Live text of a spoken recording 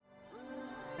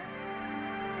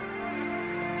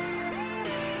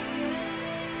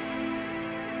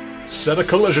Set a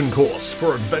collision course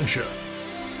for adventure.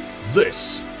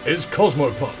 This is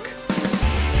Cosmopunk.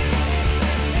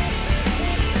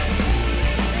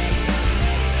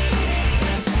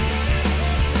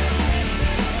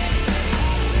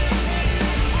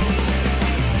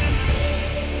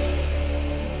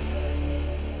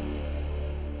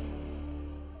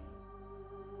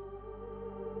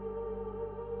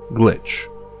 Glitch,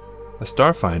 a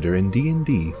Starfinder in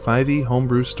D&D 5e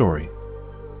homebrew story,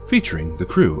 featuring the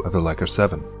crew of the Leica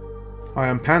 7. I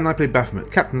am Pan, I play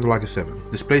Baphomet, Captain of the Leica 7,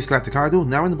 displaced galactic idol,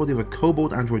 now in the body of a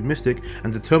kobold android mystic,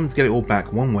 and determined to get it all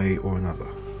back one way or another.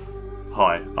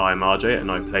 Hi, I'm RJ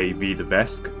and I play V the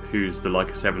Vesk, who's the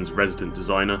Leica 7's resident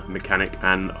designer, mechanic,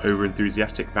 and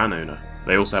over-enthusiastic van owner.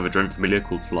 They also have a drone familiar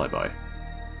called Flyby.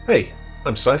 Hey,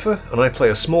 I'm Cypher, and I play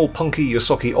a small punky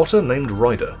Yosoki otter named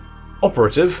Ryder,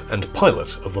 operative and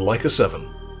pilot of the Leica 7.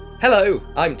 Hello,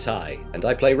 I'm Ty, and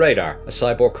I play Radar, a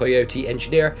cyborg coyote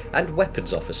engineer and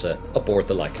weapons officer aboard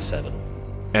the Leica 7.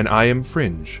 And I am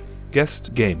Fringe,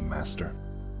 guest game master.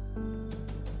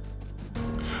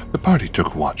 The party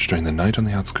took watch during the night on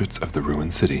the outskirts of the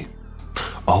ruined city.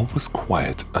 All was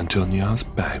quiet until Nya's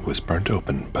bag was burnt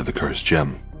open by the cursed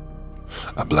gem.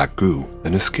 A black goo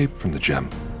then escaped from the gem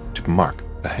to mark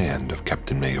the hand of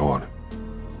Captain Mayor.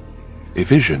 A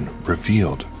vision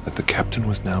revealed that the captain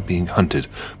was now being hunted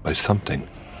by something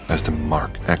as the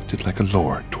mark acted like a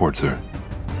lure towards her.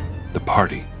 The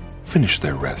party finished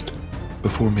their rest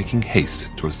before making haste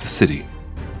towards the city,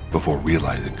 before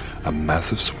realizing a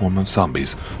massive swarm of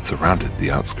zombies surrounded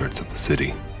the outskirts of the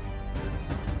city.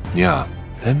 Nya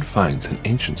then finds an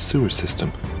ancient sewer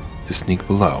system to sneak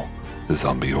below the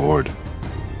zombie horde.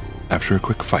 After a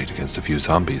quick fight against a few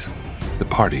zombies, the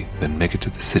party then make it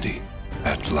to the city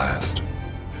at last.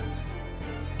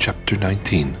 Chapter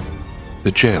 19, The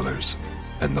Jailers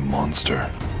and the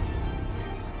Monster.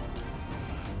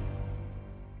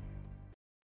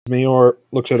 Mayor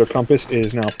looks at her compass. It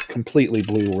is now completely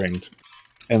blue-ringed,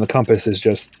 and the compass is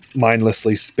just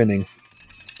mindlessly spinning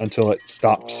until it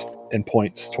stops and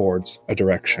points towards a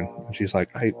direction. And she's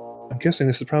like, I'm guessing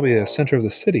this is probably the center of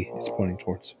the city it's pointing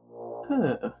towards.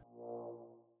 Huh.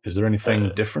 Is there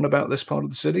anything different about this part of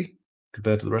the city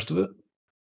compared to the rest of it?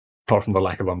 Apart from the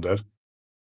lack of undead.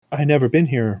 I've never been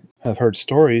here. I've heard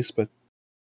stories, but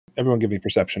everyone give me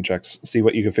perception checks. See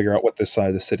what you can figure out what this side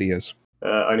of the city is.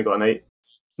 I only got an 8.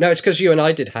 No, it's because you and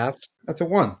I did halves. That's a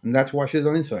 1, and that's why she's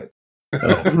on insight. Oh.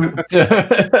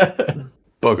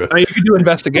 Bugger. You can do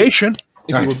investigation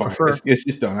if No, you it's would fine. prefer.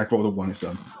 It's done. I rolled a 1, it's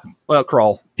done. Well,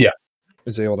 Crawl. Yeah.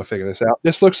 Is able to figure this out.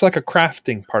 This looks like a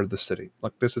crafting part of the city.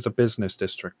 Like this is a business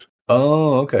district.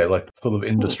 Oh, okay, like full of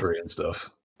industry and stuff.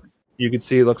 You can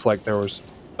see it looks like there was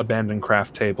abandoned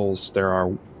craft tables. There are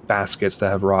baskets that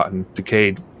have rotten,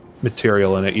 decayed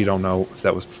material in it. You don't know if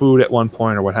that was food at one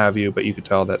point or what have you, but you could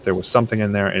tell that there was something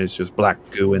in there, and it's just black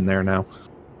goo in there now.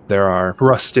 There are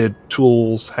rusted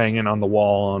tools hanging on the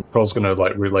wall. Carl's going to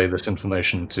relay this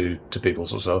information to people.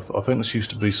 So I think this used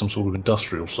to be some sort of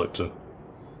industrial sector.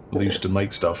 They used to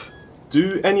make stuff.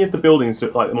 Do any of the buildings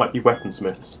look like they might be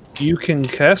weaponsmiths? You can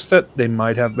guess that they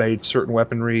might have made certain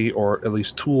weaponry or at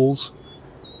least tools.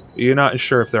 You're not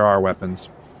sure if there are weapons.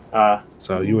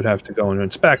 So you would have to go and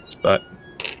inspect, but...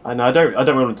 And I don't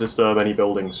want to disturb any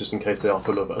buildings just in case they are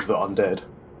full of the undead.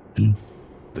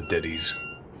 The deadies.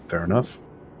 Fair enough.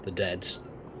 The Deads.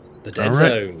 The Dead All right.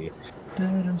 Zone.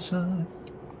 Dead inside.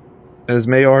 As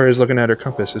Mayor is looking at her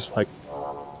compass, it's like,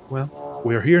 well,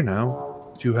 we're here now.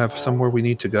 Do you have somewhere we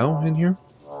need to go in here?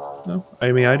 No?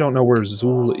 I mean, I don't know where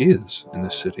Zool is in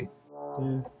this city.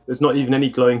 Yeah. There's not even any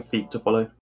glowing feet to follow.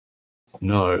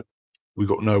 No, we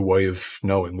got no way of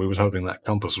knowing. We was hoping that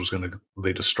compass was going to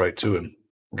lead us straight to him.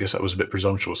 I guess that was a bit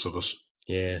presumptuous of us.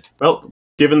 Yeah. Well,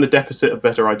 given the deficit of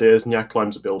better ideas, Nya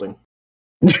climbs a building.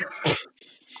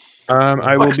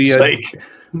 I will be... Sake.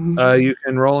 you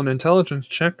can roll an intelligence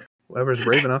check. Whoever's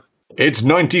brave enough. It's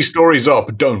 90 stories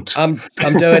up, don't. I'm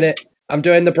doing it. I'm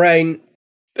doing the brain.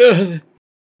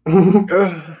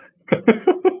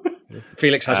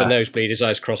 Felix has a nosebleed. His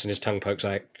eyes cross and his tongue pokes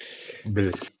out.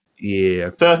 Yeah.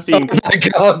 13. Oh my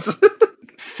god.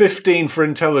 15 for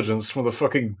intelligence from the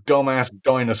fucking dumbass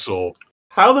dinosaur.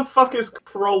 How the fuck is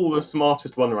Kroll the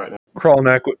smartest one right now?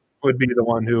 Crawlneck would be the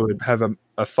one who would have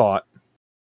a thought.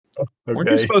 Okay.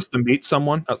 Weren't you supposed to meet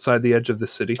someone outside the edge of the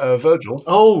city? Virgil.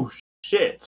 Oh,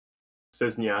 shit,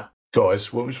 says Nya.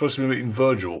 Guys, weren't we supposed to be meeting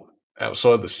Virgil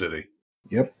outside the city?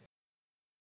 Yep.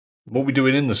 What are we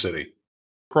doing in the city?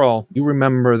 Crawl, you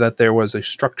remember that there was a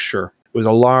structure. It was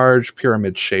a large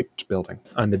pyramid-shaped building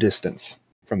on the distance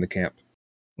from the camp.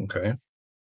 Okay.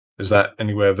 Is that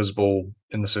anywhere visible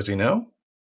in the city now?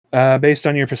 Based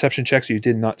on your perception checks, you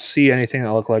did not see anything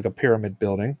that looked like a pyramid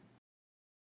building.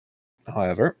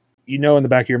 However, you know in the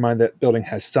back of your mind that building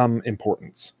has some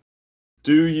importance.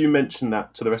 Do you mention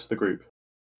that to the rest of the group?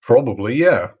 Probably,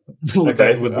 yeah.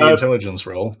 Okay, With the intelligence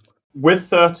roll. With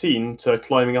 13 to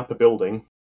climbing up a building.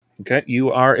 Okay,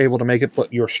 you are able to make it,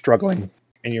 but you're struggling,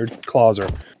 and your claws are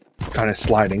kind of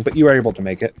sliding, but you are able to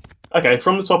make it. Okay,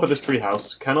 from the top of this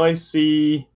treehouse, can I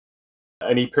see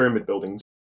any pyramid buildings?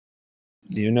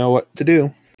 You know what to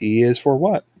do. E is for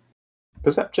what?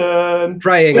 Perception.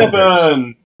 Praying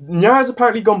 7. Nyara's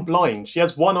apparently gone blind. She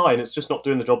has one eye and it's just not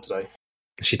doing the job today.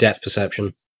 She depth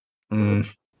perception.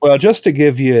 Well, just to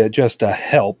give you just a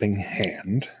helping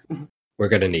hand, We're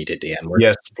going to need it, DM.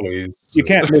 Yes, please. you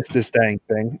can't miss this dang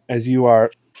thing as you are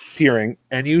peering,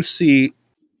 and you see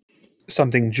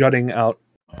something jutting out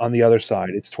on the other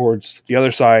side. It's towards the other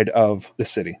side of the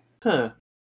city. Huh.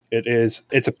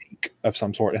 It's a peak of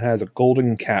some sort. It has a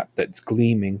golden cap that's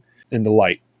gleaming in the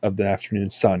light of the afternoon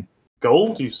sun.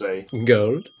 Gold, you say?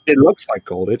 Gold. It looks like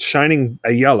gold. It's shining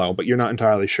a yellow, but you're not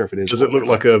entirely sure if it is. Does it look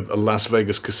like a Las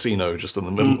Vegas casino just in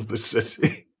the middle of the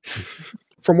city?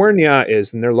 From where Nya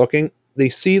is, and they're looking, they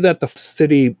see that the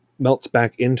city melts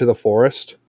back into the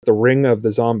forest. The ring of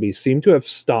the zombies seem to have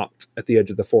stopped at the edge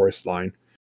of the forest line.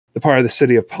 The part of the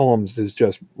city of Poems is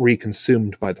just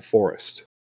reconsumed by the forest.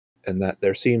 And that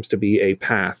there seems to be a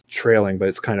path trailing, but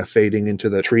it's kind of fading into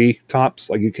the tree tops,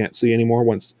 like you can't see anymore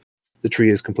once the tree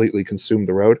has completely consumed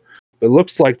the road. But it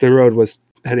looks like the road was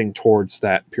heading towards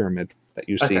that pyramid that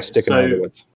you see sticking out of the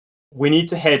woods. We need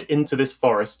to head into this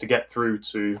forest to get through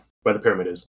to where the pyramid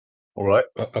is. All right.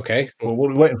 Okay. Well, what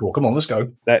are we waiting for? Come on, let's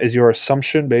go. That is your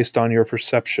assumption based on your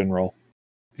perception roll.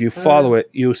 If you follow it,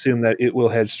 you assume that it will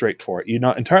head straight for it. You're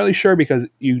not entirely sure because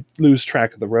you lose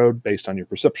track of the road based on your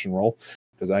perception roll.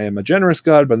 Because I am a generous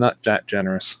god, but not that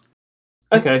generous.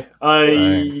 Okay,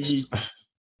 Thanks.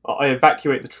 I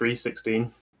evacuate the tree,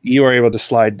 16. You are able to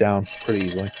slide down pretty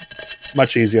easily.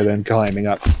 Much easier than climbing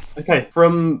up. Okay,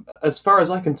 from as far as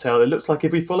I can tell, it looks like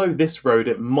if we follow this road,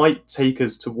 it might take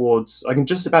us towards... I can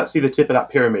just about see the tip of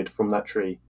that pyramid from that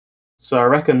tree. So I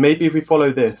reckon maybe if we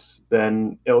follow this,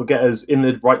 then it'll get us in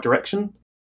the right direction.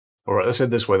 All right, let's head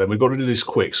this way then. We've got to do this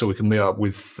quick so we can meet up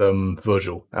with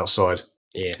Virgil outside.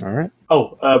 Yeah. All right.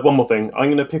 Oh, one more thing. I'm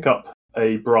going to pick up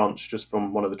a branch just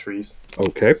from one of the trees.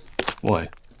 Okay. Why?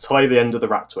 Tie the end of the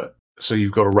rat to it. So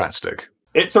you've got a rat stick.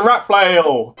 It's a rat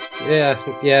flail! Yeah,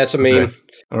 it's a meme. Okay.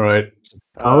 All right.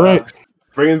 All right.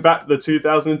 Bringing back the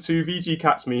 2002 VG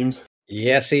Cats memes.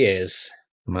 Yes, he is.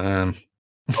 Man.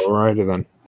 All righty then.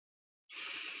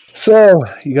 So,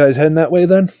 you guys heading that way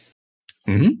then?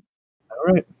 Mm-hmm.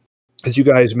 All right. As you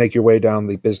guys make your way down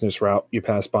the business route, you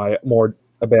pass by more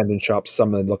abandoned shops,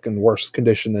 some that look in worse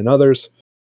condition than others,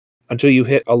 until you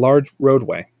hit a large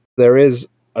roadway. There is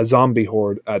a zombie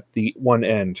horde at the one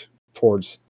end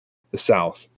towards the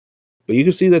south. But you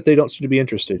can see that they don't seem to be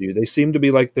interested in you. They seem to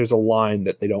be like there's a line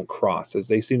that they don't cross. As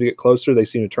they seem to get closer, they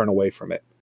seem to turn away from it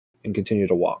and continue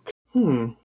to walk.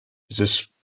 Is this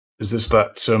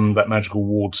that magical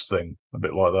wards thing? A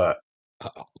bit like that.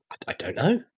 I don't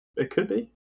know. It could be.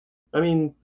 I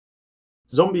mean,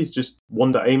 zombies just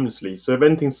wander aimlessly, so if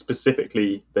anything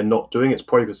specifically they're not doing, it's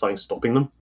probably because something's stopping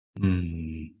them.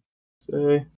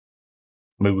 So,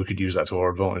 Maybe we could use that to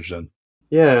our advantage then.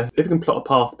 yeah, if we can plot a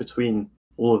path between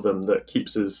all of them that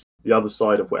keeps us the other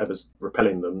side of whatever's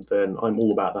repelling them, then I'm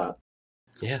all about that.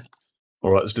 Yeah.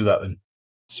 All right, let's do that then.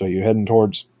 So you're heading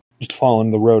towards, just following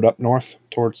the road up north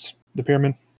towards the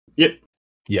pyramid? Yep.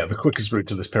 Yeah, the quickest route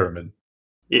to this pyramid.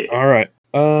 Yeah. All right.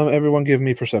 Everyone give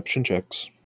me perception checks.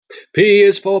 P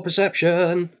is for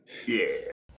perception. Yeah.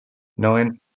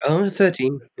 9. Oh,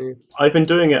 13. Yeah. I've been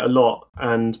doing it a lot,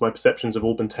 and my perceptions have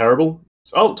all been terrible.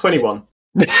 So, 21.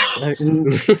 Maybe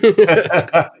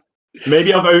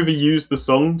I've overused the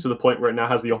song to the point where it now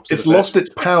has the opposite It's effect. lost its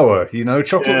power, you know.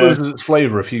 Chocolate Yeah. loses its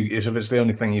flavour if it's the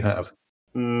only thing you have.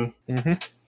 Mm-hmm.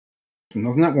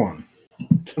 Not that one.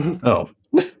 Oh,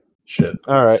 shit.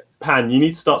 All right. Pan, you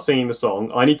need to start singing the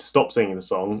song. I need to stop singing the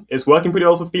song. It's working pretty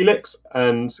well for Felix,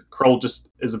 and Kroll just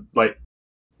is like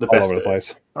the All best over the at it.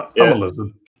 place. I'm Yeah. a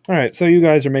lizard. All right. So you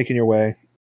guys are making your way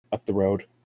up the road.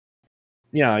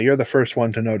 Yeah, you're the first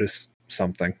one to notice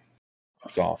something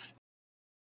is off.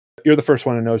 You're the first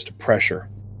one to notice the pressure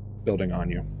building on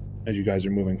you as you guys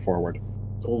are moving forward.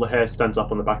 All the hair stands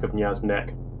up on the back of Nyaz's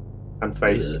neck, and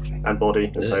face, and body,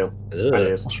 and tail, and Ugh.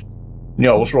 ears.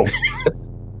 Yeah, what's wrong?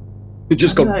 It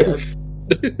just got Yeah. poof.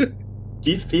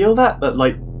 Do you feel that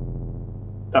like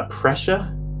that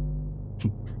pressure?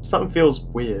 Something feels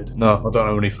weird. No, I don't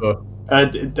have any fur.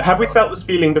 Have we felt this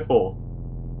feeling before?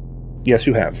 Yes,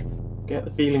 you have. get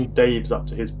the feeling Dave's up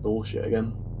to his bullshit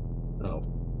again. Oh,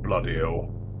 bloody hell.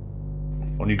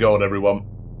 On you guard, everyone.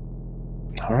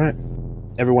 All right.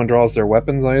 Everyone draws their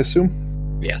weapons, I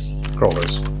assume? Yes.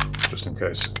 Crawlers, just in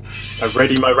case. I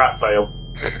ready my rat fail.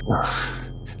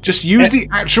 Just use the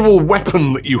actual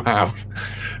weapon that you have.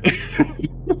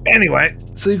 Anyway,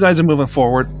 so you guys are moving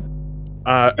forward.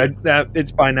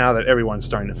 It's by now that everyone's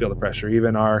starting to feel the pressure.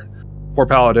 Even our poor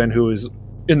paladin, who is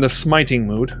in the smiting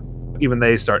mood, even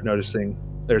they start noticing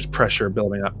there's pressure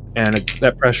building up. And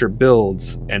that pressure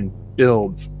builds and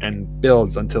builds and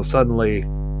builds until suddenly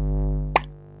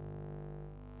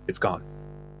it's gone.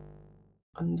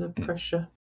 Under pressure.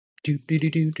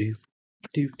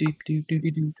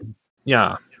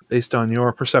 Yeah, based on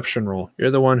your perception roll.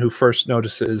 You're the one who first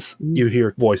notices you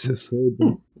hear voices.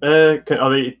 Are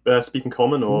they speaking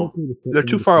common, or They're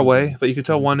too far away, but you can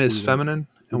tell one is feminine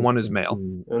and one is male.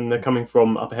 and they're coming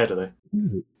from up ahead? Are they?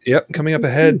 Yep, coming up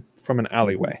ahead from an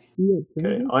alleyway.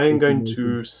 Okay, I am going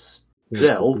to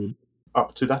stealth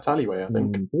up to that alleyway. I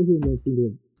think.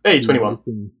 Hey, 21.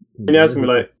 And now it's gonna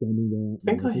be like, I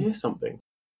think I hear something.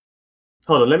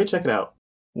 Hold on, let me check it out.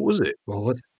 What was it?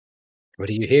 What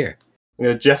do you hear? I'm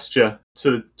gonna gesture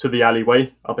to the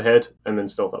alleyway up ahead, and then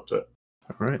stealth up to it.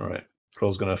 All right. All right.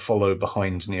 Kroll's going to follow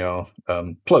behind Niar,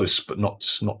 close, but not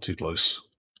too close,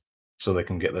 so they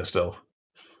can get their stealth.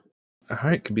 All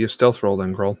right, could be a stealth roll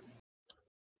then, Groll.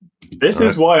 This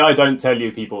is why I don't tell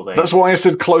you people things. That's why I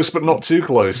said close, but not too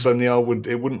close, so Niar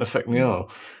wouldn't affect Niar.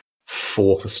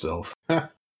 4 for stealth.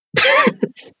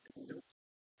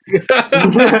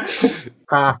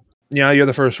 Yeah, you're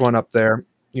the first one up there.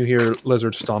 You hear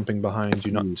lizards stomping behind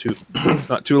you not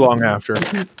too long after,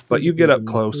 but you get up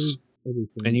close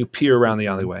and you peer around the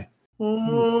alleyway.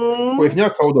 Well, if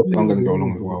Niar told us, I'm going to go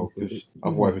along as well, because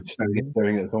otherwise we're just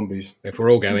staring at zombies. If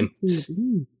we're all going,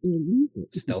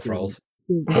 stealth rolls.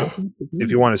 If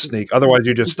you want to sneak, otherwise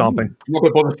you're just stomping. I'm not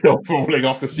going to bother stealth rolling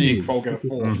after seeing Kroll get a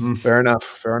 4. Mm-hmm. Fair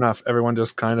enough. Everyone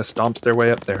just kind of stomps their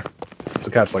way up there. The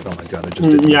cat's like, oh my god, I just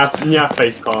did this. Yeah,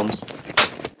 face palms.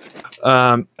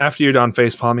 After you're done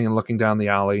face palming and looking down the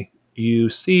alley, you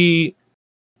see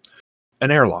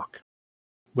an airlock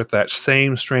with that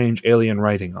same strange alien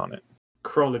writing on it.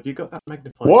 Kroll, have you got that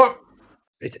magnifying? What?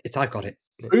 I've got it.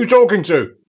 Who you talking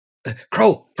to?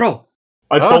 Kroll!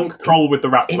 I Huh? bonk Kroll with the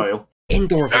rat flail.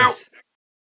 Indoor faith.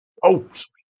 Oh,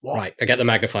 what? Right, I get the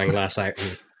magnifying glass out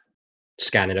and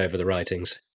scan it over the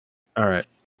writings. All right.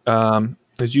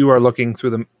 As you are looking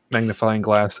through the magnifying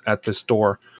glass at this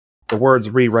door, the words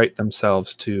rewrite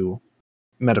themselves to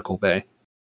medical bay.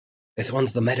 This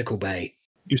one's the medical bay.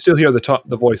 You still hear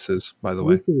the voices, by the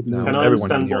way. No, Can I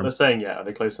everyone understand hear what them. they're saying yet? Are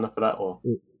they close enough for that, or?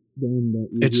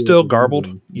 It's still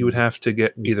garbled. You would have to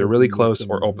get either really close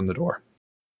or open the door.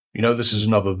 You know this is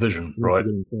another vision, right?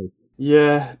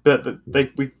 Yeah, but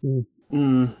we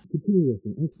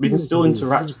can still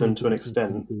interact with them to an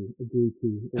extent.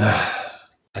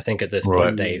 I think at this Right.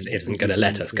 point, Dave isn't going to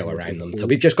let us go around them, so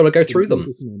we've just got to go through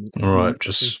them. All right,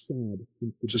 just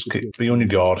be on your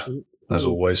guard, as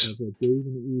always.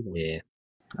 Yeah.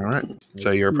 All right.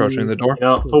 So you're approaching the door?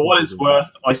 Yeah, for what it's worth,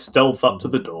 I stealth up to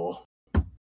the door.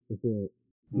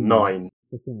 9.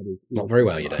 Not very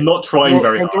well, you don't. Not trying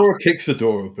very hard. Pandora kicks the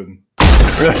door open.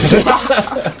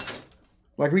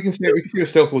 Like we can see a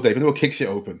stealth all day. Pandora kicks it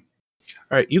open.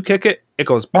 All right. You kick it. It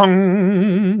goes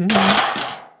bong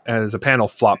as a panel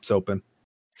flops open.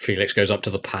 Felix goes up to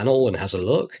the panel and has a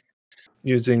look.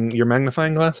 Using your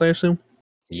magnifying glass, I assume?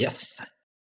 Yes.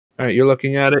 All right. You're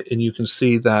looking at it, and you can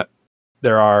see that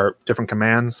there are different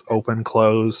commands: open,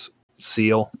 close,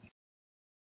 seal.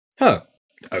 Oh,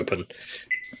 open.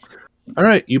 All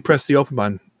right, you press the open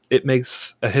button. It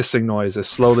makes a hissing noise as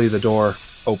slowly the door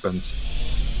opens.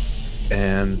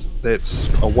 And it's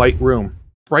a white room,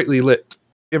 brightly lit.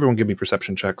 Everyone give me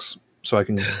perception checks so I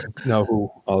can know who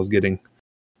all is getting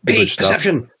the good stuff.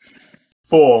 Perception.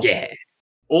 4. Yeah.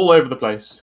 All over the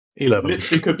place. 11.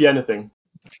 Literally could be anything.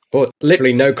 Well,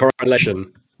 literally no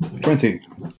correlation. 20.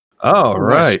 Oh, Nice.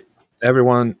 right.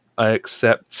 Everyone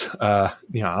except,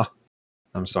 yeah.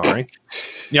 I'm sorry.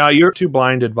 Yeah, you're too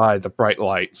blinded by the bright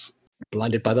lights.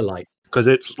 Blinded by the light. Because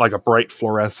it's like a bright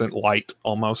fluorescent light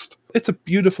almost. It's a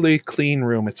beautifully clean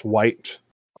room. It's white.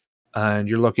 And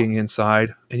you're looking inside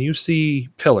and you see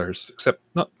pillars, except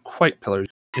not quite pillars.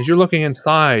 As you're looking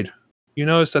inside, you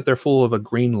notice that they're full of a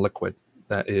green liquid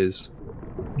that is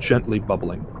gently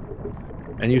bubbling.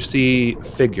 And you see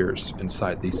figures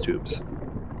inside these tubes.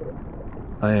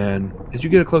 And as you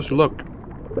get a closer look,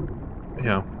 you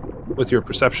know, with your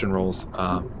perception rolls,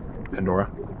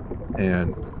 Pandora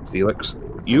and Felix,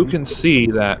 you can see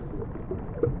that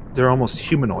they're almost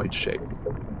humanoid shaped.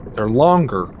 They're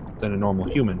longer than a normal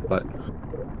human, but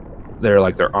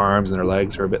their arms and their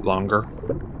legs are a bit longer,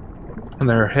 and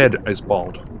their head is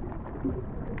bald.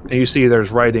 And you see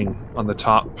there's writing on the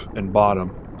top and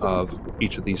bottom of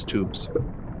each of these tubes.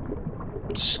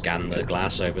 Scan the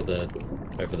glass over the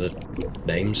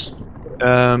names.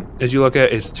 As you look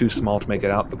at it, it's too small to make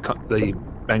it out. The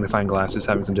magnifying glass is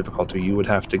having some difficulty. You would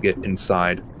have to get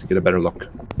inside to get a better look.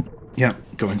 Yeah,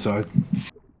 go inside.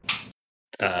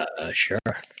 Sure.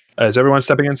 Is everyone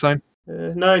stepping inside?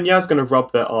 No, Nya's going to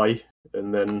rub their eye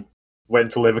and then wait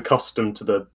until they've accustomed to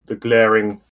the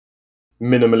glaring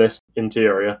minimalist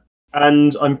interior.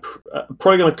 And I'm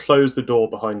probably going to close the door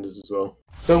behind us as well.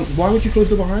 So why would you close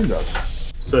the door behind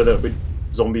us? So that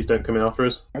zombies don't come in after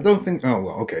us. I don't think... Oh,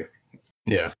 well, okay.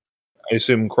 Yeah. I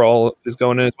assume Crawl is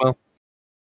going in as well?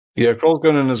 Yeah, Kroll's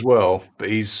going in as well, but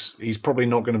he's probably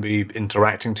not going to be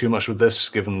interacting too much with this,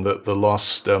 given that the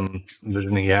last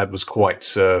vision he had was quite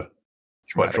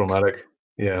traumatic.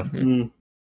 Yeah. Mm.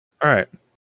 All right.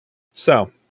 So,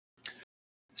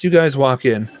 as you guys walk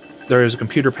in, there is a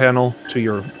computer panel to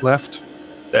your left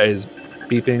that is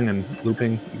beeping and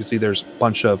looping. You can see there's a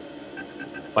bunch of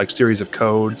series of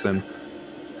codes and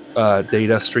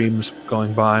data streams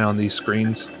going by on these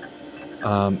screens.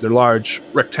 They're large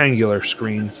rectangular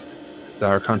screens that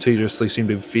are continuously seem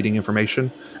to be feeding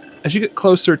information. As you get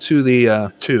closer to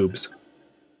the tubes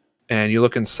and you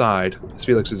look inside, as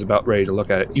Felix is about ready to look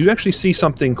at it, you actually see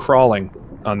something crawling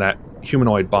on that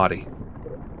humanoid body.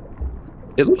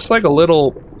 It looks like a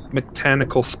little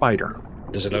mechanical spider.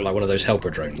 Does it look like one of those helper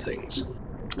drone things?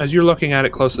 As you're looking at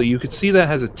it closely, you can see that it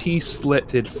has a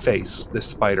T-slitted face, this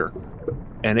spider.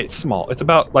 And it's small. It's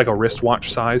about like a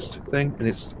wristwatch sized thing, and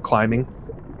it's climbing.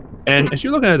 And as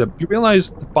you're looking at it, you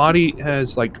realize the body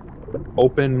has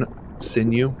open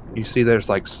sinew. You see there's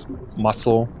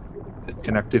muscle,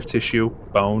 connective tissue,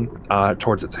 bone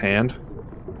towards its hand.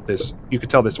 You could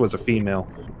tell this was a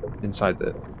female inside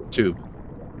the tube.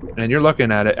 And you're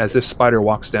looking at it as this spider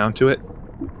walks down to it,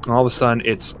 and all of a sudden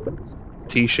its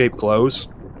T-shape glows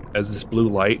as this blue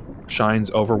light shines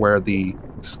over where the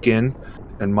skin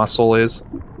and muscle is,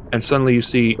 and suddenly you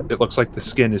see it looks like the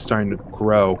skin is starting to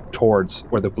grow towards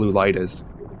where the blue light is,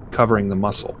 covering the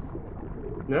muscle.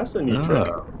 That's a neat trick.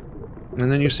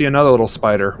 And then you see another little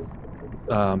spider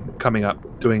coming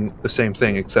up, doing the same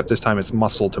thing, except this time it's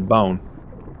muscle to bone.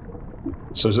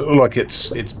 So does it look like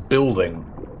it's building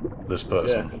this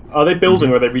person? Yeah. Are they building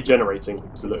or are they regenerating?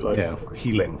 Does it look like? Yeah,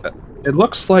 healing. It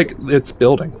looks like it's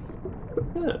building,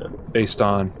 Yeah. based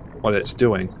on what it's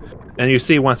doing. And you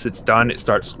see once it's done, it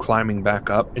starts climbing back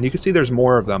up. And you can see there's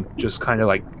more of them, just kind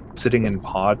of sitting in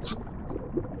pods.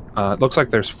 It looks like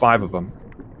there's 5 of them.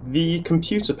 The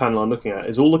computer panel I'm looking at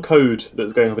is all the code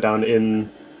that's going up and down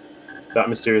in that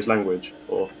mysterious language?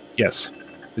 Or Yes,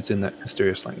 it's in that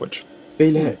mysterious language.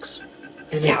 Felix.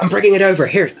 Yeah, I'm bringing it over.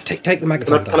 Here, take the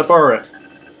magnifying Can I glass. borrow it?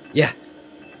 Yeah.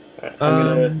 I'm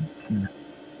gonna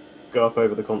go up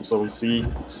over the console and see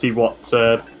what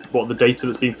the data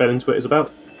that's being fed into it is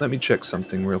about. Let me check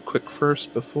something real quick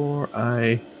first before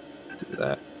I do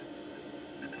that.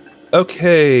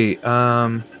 Okay,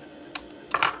 as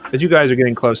you guys are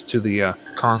getting close to the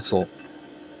console,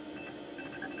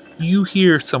 you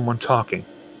hear someone talking.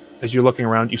 As you're looking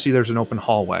around, you see there's an open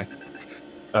hallway.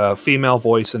 A female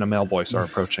voice and a male voice are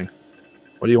approaching.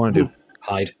 What do you want to do?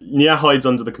 Hide. Nia hides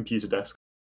under the computer desk.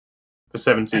 For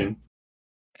 17.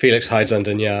 Felix hides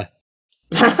under Nya.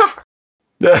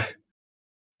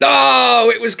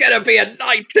 Oh, it was going to be a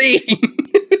 19!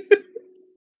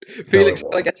 Felix,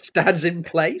 I guess, stands in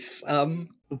place.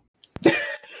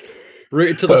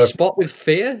 Rooted to the spot with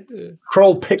fear.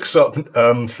 Kroll picks up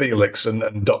Felix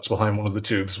and ducks behind one of the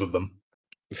tubes with them.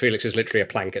 Felix is literally a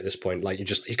plank at this point.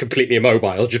 You're completely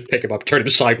immobile. Just pick him up, turn him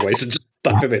sideways, and just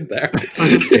stuff him in there.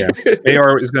 Yeah.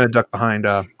 AR is going to duck behind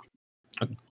a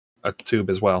tube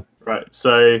as well. Right,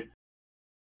 so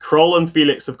Kroll and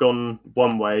Felix have gone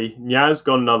one way, Nya's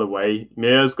gone another way,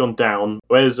 Mia's gone down.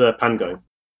 Where's Pan going?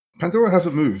 Pandora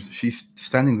hasn't moved. She's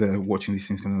standing there watching these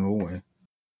things come in the hallway.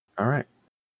 All right.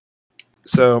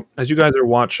 So, as you guys are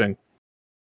watching,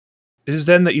 it is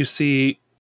then that you see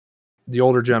the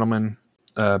older gentleman,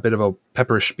 a bit of a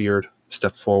pepperish beard,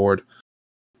 step forward,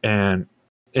 and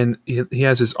he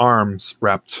has his arms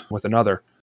wrapped with another.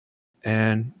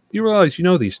 And you realize you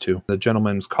know these two. The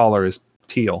gentleman's collar is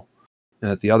teal,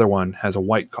 and that the other one has a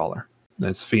white collar, and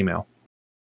it's female.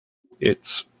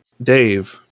 It's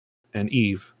Dave and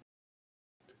Eve.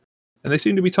 And they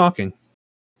seem to be talking.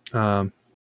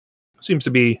 Seems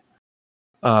to be,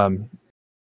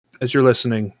 as you're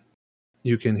listening,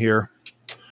 you can hear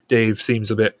Dave seems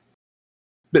a bit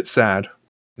sad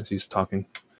as he's talking.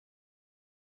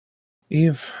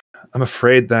 Eve, I'm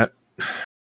afraid that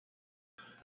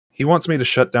he wants me to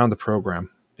shut down the program.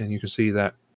 And you can see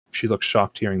that she looks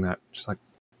shocked hearing that. She's like,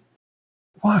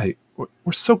 why?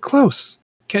 We're so close.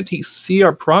 Can't he see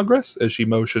our progress? As she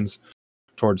motions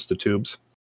towards the tubes.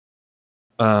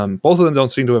 Both of them don't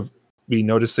seem to be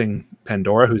noticing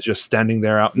Pandora, who's just standing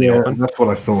there out in the open. That's what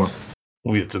I thought.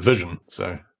 Well, it's a vision,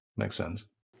 so makes sense.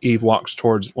 Eve walks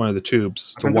towards one of the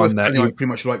tubes, the Pandora's one that standing, you, like, pretty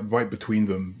much like right between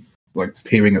them, like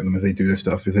peering at them as they do their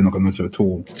stuff, if they're not going to notice at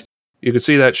all. you can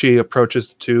see that she approaches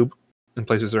the tube and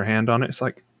places her hand on it. It's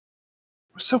like,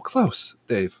 we're so close,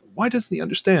 Dave. Why doesn't he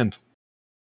understand?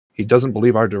 He doesn't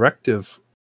believe our directive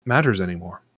matters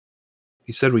anymore.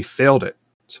 He said we failed it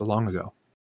so long ago.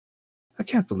 I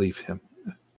can't believe him.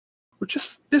 We're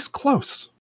just this close.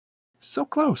 So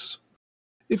close.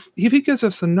 If he gives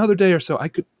us another day or so, I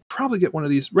could probably get one of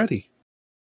these ready.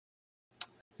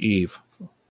 Eve.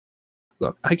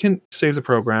 Look, I can save the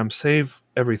program, save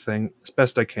everything as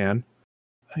best I can.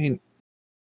 I mean,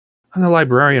 I'm the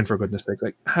librarian, for goodness sake.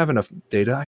 I have enough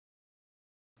data.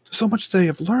 So much they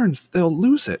have learned, they'll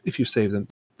lose it if you save them.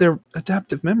 They're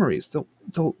adaptive memories.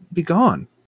 They'll be gone.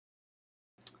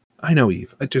 I know,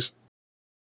 Eve.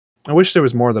 I wish there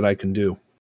was more that I can do.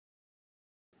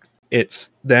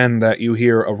 It's then that you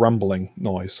hear a rumbling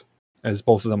noise as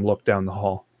both of them look down the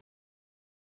hall.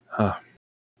 We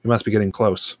must be getting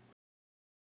close.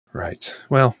 Right.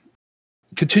 Well,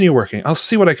 continue working. I'll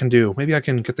see what I can do. Maybe I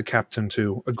can get the captain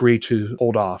to agree to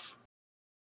hold off.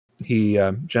 He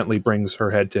gently brings her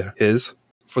head to his.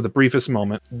 For the briefest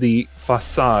moment, the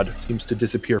facade seems to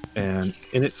disappear, and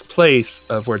in its place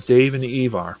of where Dave and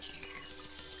Eve are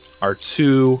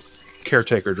two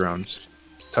caretaker drones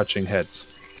touching heads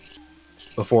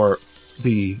before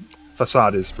the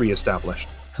facade is reestablished.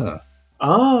 Huh.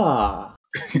 Ah.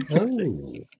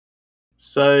 Oh.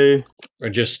 So Or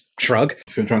just shrug.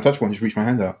 Just going to try and touch one, just reach my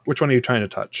hand out. Which one are you trying to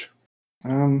touch?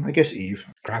 I guess Eve.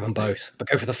 Grab them both, but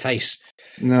go for the face.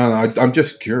 No, I'm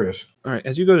just curious. All right,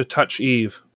 as you go to touch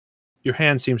Eve, your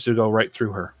hand seems to go right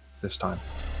through her this time.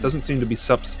 Doesn't seem to be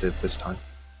substantive this time.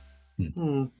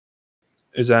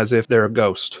 It's as if they're a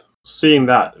ghost. seeing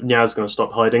that, Nia's going to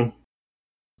stop hiding.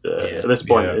 At this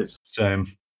point, Yeah. it's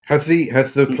Same. Has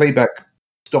the playback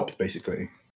stopped, basically?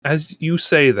 As you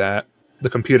say that, the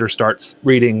computer starts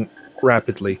reading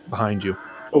rapidly behind you.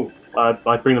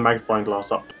 I bring the magnifying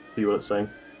glass up to see what it's saying.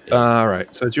 All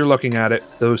right, so as you're looking at it,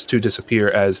 those two disappear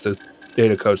as the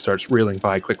data code starts reeling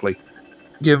by quickly.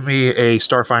 Give me a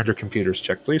Starfinder computers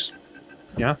check, please.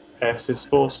 Yeah? S is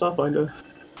for Starfinder.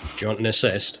 Do you want an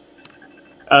assist?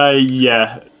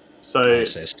 Yeah. I So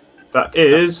assist. that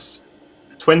is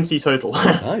 20 total.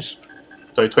 Nice.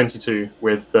 So 22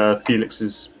 with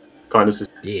Felix's kindness.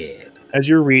 Yeah. As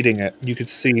you're reading it, you can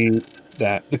see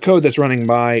that the code that's running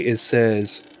by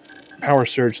says power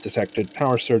surge detected,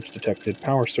 power surge detected,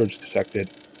 power surge detected.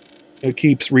 It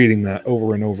keeps reading that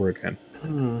over and over again.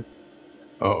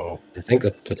 Uh-oh. I think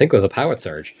with a power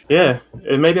surge. Yeah,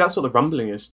 maybe that's what the rumbling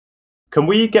is. Can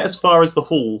we get as far as the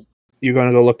hall? You going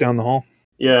to go look down the hall?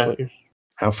 Yeah.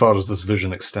 How far does this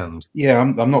vision extend? Yeah,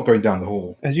 I'm not going down the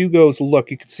hall. As you go to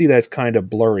look, you can see that it's kind of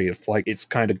blurry. It's like it's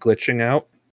kind of glitching out.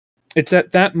 It's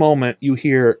at that moment you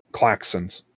hear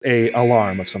klaxons, a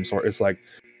alarm of some sort. It's like,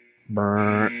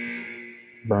 burn,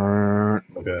 burn,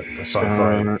 Like a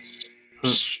sci-fi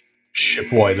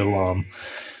ship-wide alarm.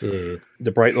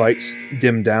 The bright lights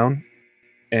dim down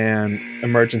and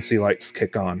emergency lights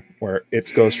kick on, where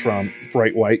it goes from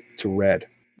bright white to red.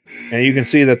 And you can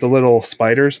see that the little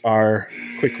spiders are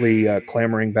quickly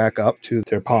clambering back up to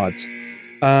their pods.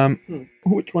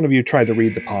 Which one of you tried to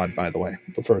read the pod, by the way?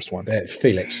 The first one.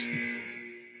 Felix.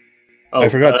 Oh, I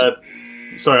forgot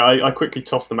sorry, I quickly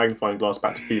tossed the magnifying glass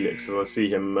back to Felix as I see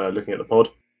him looking at the pod.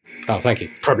 Oh, thank you.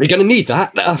 Probably going to need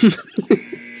that.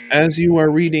 As you are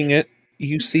reading it,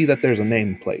 you see that there's a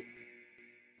nameplate.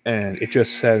 And it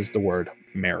just says the word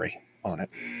Mary on it.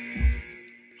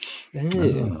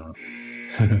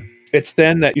 It's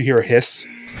then that you hear a hiss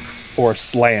or a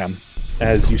slam.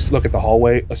 As you look at the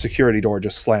hallway, a security door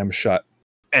just slams shut.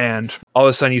 And all of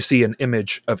a sudden you see an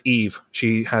image of Eve.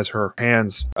 She has her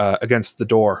hands against the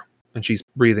door, and she's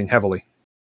breathing heavily.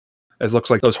 It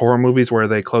looks like those horror movies where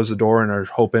they close the door and are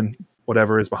hoping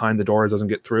whatever is behind the door doesn't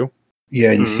get through.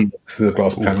 Yeah, you see through the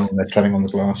glass panel and they're slamming on the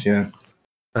glass, yeah.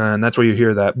 And that's where you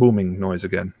hear that booming noise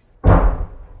again.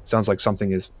 Sounds like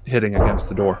something is hitting against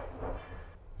the door.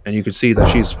 And you can see that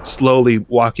she's slowly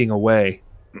walking away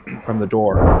from the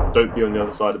door. Don't be on the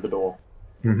other side of the door.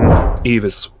 Eve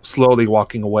is slowly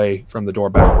walking away from the door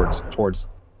backwards towards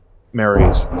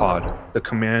Mary's pod. The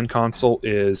command console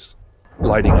is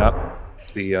lighting up,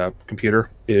 The computer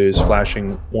is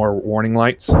flashing more warning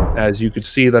lights, as you could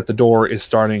see that the door is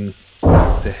starting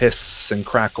to hiss and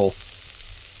crackle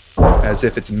as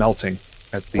if it's melting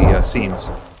at the seams.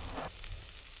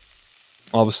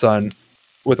 All of a sudden,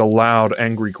 with a loud,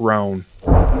 angry groan,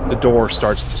 the door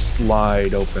starts to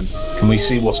slide open. Can we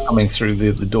see what's coming through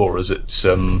the door? Is it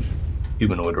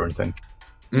humanoid or anything?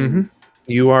 Mm-hmm.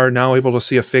 You are now able to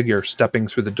see a figure stepping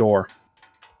through the door.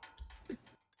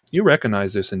 You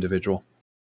recognize this individual.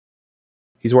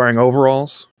 He's wearing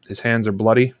overalls, his hands are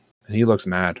bloody, and he looks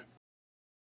mad.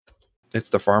 It's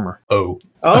the farmer. Oh,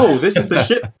 this is the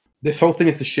ship. This whole thing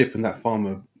is the ship and that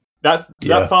farmer. That's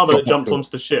that farmer that jumped onto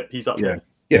the ship. He's up there.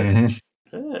 Yeah.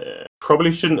 Mhm.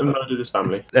 Probably shouldn't have murdered his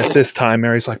family. At this time,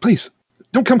 Mary's like, please,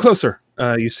 don't come closer.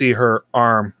 You see her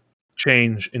arm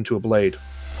change into a blade.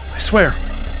 I swear,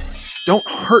 don't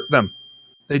hurt them.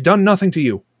 They've done nothing to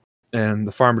you. And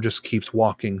the farmer just keeps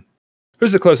walking.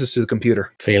 Who's the closest to the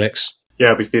computer? Felix. Yeah,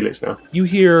 it'll be Felix now. You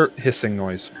hear hissing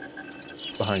noise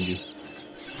behind you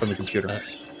from the computer.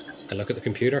 I look at the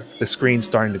computer. The screen's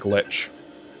starting to glitch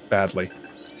badly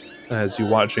as you're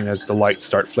watching as the lights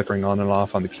start flickering on and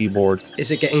off on the keyboard. Is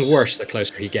it getting worse the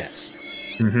closer he gets?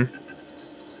 Mm-hmm.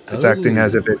 It's acting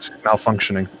as if it's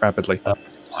malfunctioning rapidly.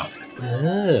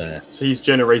 So he's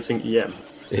generating EM.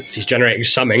 He's generating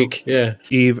some ink, yeah.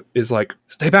 Eve is like,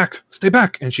 stay back,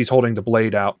 and she's holding the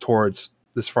blade out towards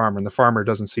this farmer, and the farmer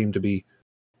doesn't seem to be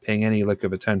paying any lick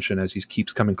of attention as he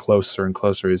keeps coming closer and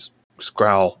closer, his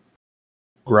growl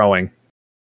growing.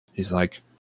 He's like,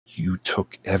 you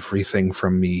took everything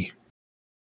from me,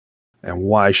 and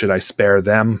why should I spare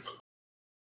them?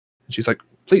 And she's like,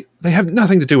 please, they have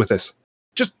nothing to do with this.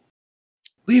 Just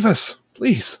leave us,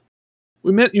 please.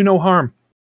 We meant you no harm.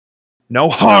 No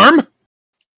harm?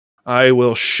 I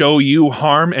will show you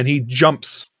harm. And he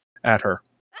jumps at her.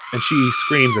 And she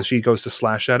screams as she goes to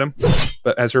slash at him.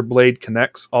 But as her blade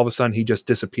connects, all of a sudden he just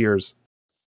disappears.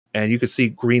 And you could see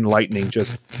green lightning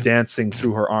just dancing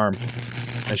through her arm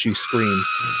as she screams.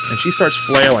 And she starts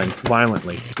flailing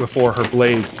violently before her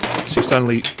blade. She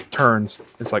suddenly turns.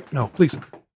 It's like, no, please,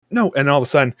 no. And all of a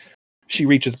sudden, she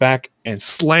reaches back and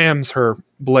slams her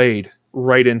blade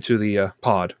right into the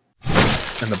pod.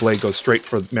 And the blade goes straight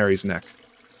for Mary's neck.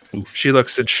 She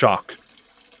looks in shock.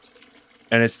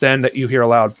 And it's then that you hear a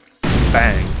loud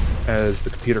bang as the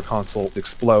computer console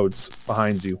explodes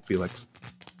behind you, Felix.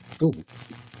 Ooh.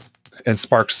 And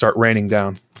sparks start raining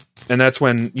down. And that's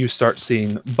when you start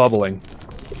seeing bubbling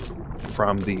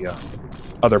from the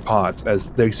other pods as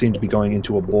they seem to be going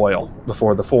into a boil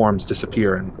before the forms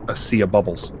disappear in a sea of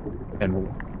bubbles and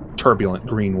turbulent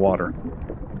green water.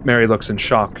 Mary looks in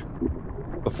shock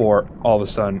before all of a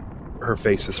sudden her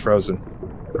face is frozen.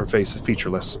 Her face is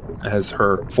featureless as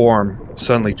her form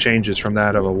suddenly changes from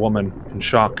that of a woman in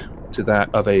shock to that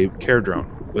of a care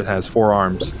drone. It has 4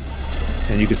 arms.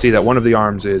 And you can see that one of the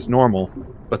arms is normal,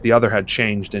 but the other had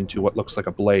changed into what looks like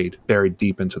a blade buried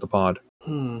deep into the pod.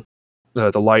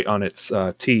 The light on its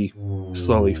T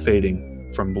slowly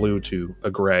fading from blue to a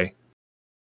gray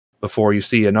before you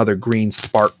see another green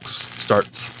sparks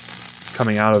starts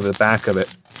coming out of the back of it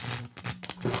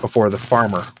before the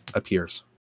farmer appears.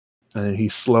 And then he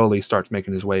slowly starts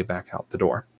making his way back out the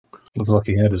door. Looks like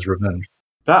he had his revenge.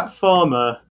 That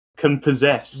farmer can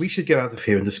possess. We should get out of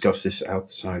here and discuss this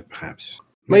outside, perhaps.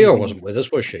 Mayor wasn't with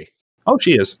us, was she? Oh,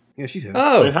 she is. Yeah, she's here.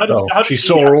 Oh, How did She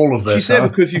saw all of this. She's there huh?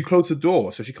 because you closed the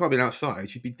door, so she can't be outside.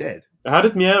 She'd be dead. How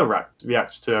did Miel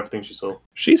react to everything she saw?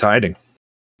 She's hiding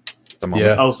at the moment.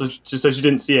 Yeah. Oh, so she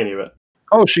didn't see any of it.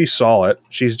 Oh, she saw it.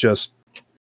 She's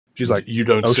like, You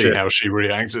don't oh, see shit. how she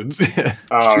reacted.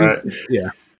 Oh, right.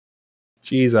 yeah.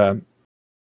 She's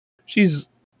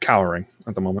cowering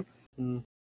at the moment.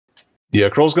 Yeah,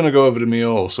 Kroll's going to go over to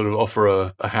Miol, sort of offer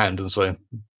a hand and say,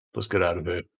 let's get out of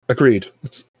here. Agreed.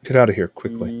 Let's get out of here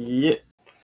quickly. Yeah.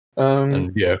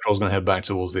 And yeah, Kroll's going to head back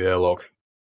towards the airlock.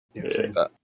 Yeah.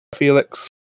 Felix,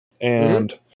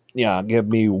 and give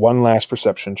me one last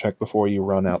perception check before you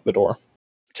run out the door.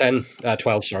 12,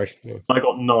 sorry. I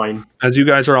got 9. As you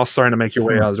guys are all starting to make your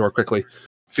way out the door quickly,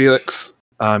 Felix,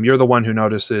 you're the one who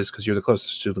notices, because you're the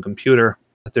closest to the computer,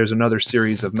 that there's another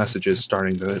series of messages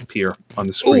starting to appear on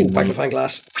the screen. Ooh, magnifying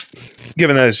glass.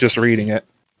 Given that it's just reading it,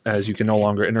 as you can no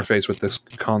longer interface with this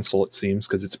console, it seems,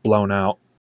 because it's blown out.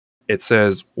 It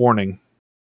says, warning,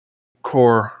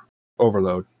 core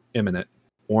overload imminent.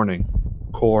 Warning,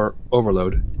 core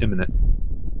overload imminent.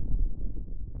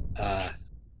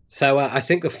 So I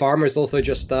think the farmer's also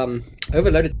just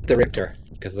overloaded the Richter,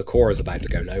 because the core is about to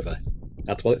go nova.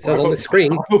 That's what it says on the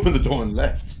screen. I opened the door and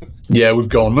left. Yeah, we've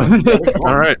gone.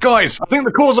 All right. Guys, I think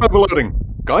the core's overloading.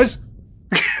 Guys?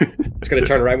 He's going to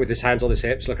turn around with his hands on his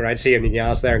hips, look around, see him in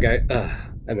Yaz there, and go, ugh,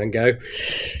 and then go.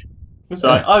 So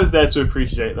I was there to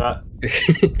appreciate that.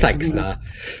 Thanks, nah.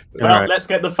 Well, let's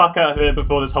get the fuck out of here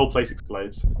before this whole place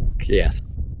explodes. Yes.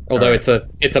 Although it's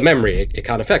a memory, it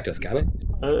can't affect us, can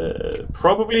it?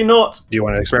 Probably not. Do you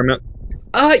want to experiment?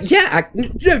 Yeah.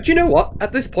 No, do you know what?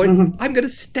 At this point, I'm going to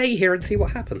stay here and see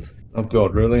what happens. Oh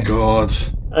God, really? God.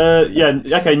 Yeah.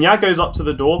 Okay. Nya goes up to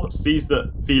the door, sees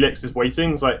that Felix is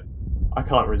waiting. He's like, I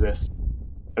can't resist,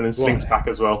 and then slinks back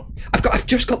as well. I've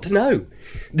just got to know.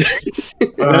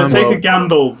 I'm going to take a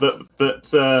gamble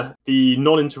that the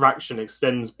non-interaction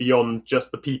extends beyond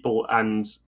just the people and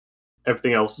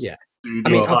everything else. Yeah. To I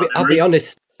mean, entire I'll be memory.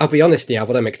 honest. I'll be honest, yeah.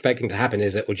 What I'm expecting to happen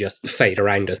is it will just fade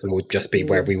around us, and we'll just be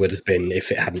where we would have been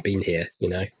if it hadn't been here. You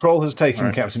know. Kroll has taken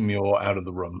Alright. Captain Muir out of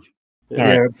the room.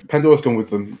 Yeah, Pandora's gone with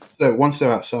them. So once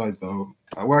they're outside, though,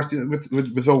 we'll have to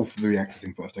resolve the reactor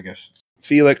thing first, I guess.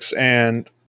 Felix and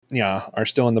are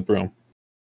still in the broom.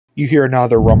 You hear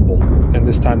another rumble, and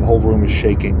this time the whole room is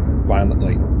shaking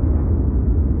violently.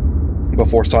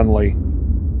 Before suddenly,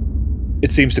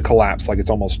 it seems to collapse, like it's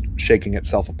almost shaking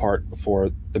itself apart before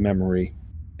the memory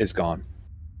is gone.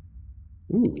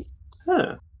 Ooh.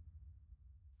 Huh.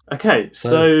 Okay,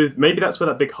 so maybe that's where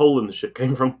that big hole in the ship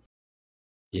came from.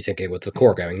 You think it was the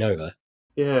core going nova?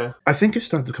 Yeah. I think it's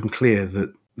starting to become clear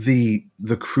that the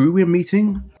crew we're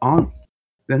meeting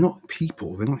they're not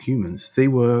people, they're not humans. They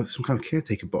were some kind of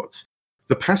caretaker bots.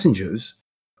 The passengers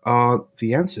are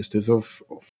the ancestors of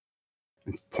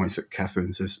points at Catherine,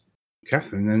 and says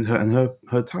Catherine and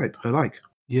her type, her like.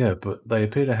 Yeah, but they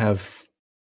appear to have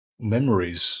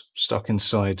memories stuck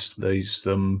inside these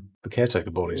the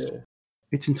caretaker bodies. Yeah.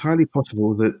 It's entirely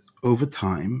possible that over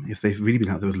time, if they've really been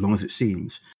out there as long as it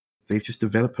seems, they've just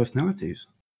developed personalities.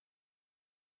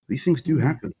 These things do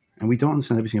happen, and we don't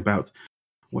understand everything about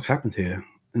what's happened here.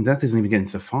 And that doesn't even get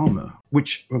into the farmer,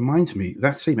 which reminds me,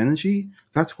 that same energy,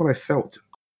 that's what I felt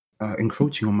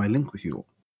encroaching on my link with you all.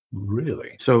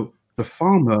 Really? So the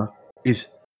farmer is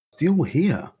still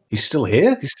here. He's still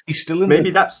here? He's still in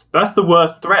Maybe that's the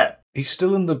worst threat. He's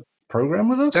still in the program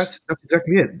with us? That's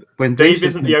exactly it. When Dave said-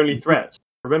 isn't the only threat.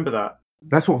 Remember that.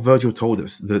 That's what Virgil told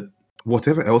us, that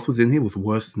whatever else was in here was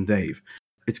worse than Dave.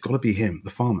 It's got to be him,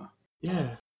 the farmer.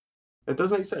 Yeah. It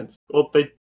does make sense. Well,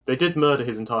 they did murder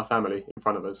his entire family in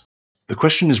front of us. The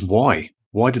question is why?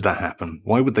 Why did that happen?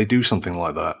 Why would they do something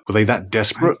like that? Were they that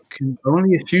desperate? I can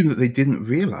only assume that they didn't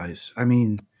realize. I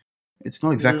mean, it's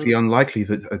not exactly unlikely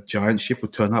that a giant ship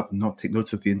would turn up and not take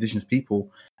notice of the indigenous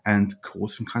people and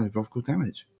cause some kind of radical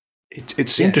damage. It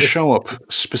seemed to show up,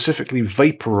 specifically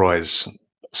vaporize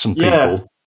some people. Yeah.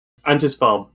 And his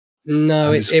farm. No,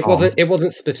 And it his farm. wasn't. It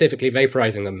wasn't specifically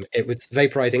vaporizing them. It was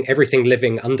vaporizing everything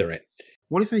living under it.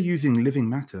 What if they're using living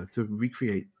matter to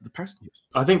recreate the passengers?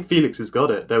 I think Felix has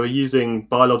got it. They were using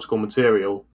biological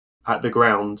material at the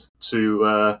ground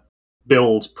to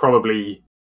build probably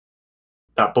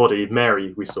that body,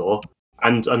 Mary, we saw,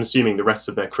 and I'm assuming the rest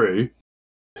of their crew,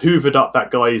 hoovered up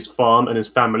that guy's farm and his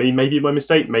family, maybe by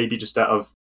mistake, maybe just out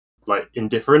of like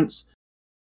indifference.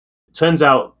 Turns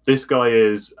out this guy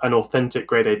is an authentic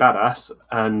grade A badass,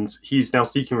 and he's now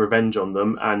seeking revenge on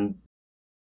them, and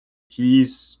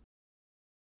he's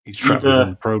trapped either- within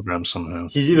the program somehow.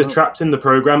 He's either trapped in the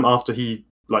program after he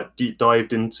like deep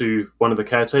dived into one of the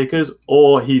caretakers,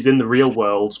 or he's in the real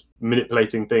world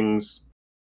manipulating things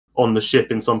on the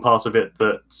ship in some part of it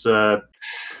that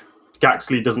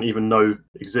Gaxley doesn't even know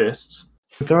exists.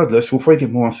 Regardless, we'll probably get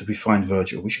more answers if we find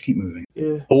Virgil. We should keep moving.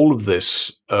 Yeah. All of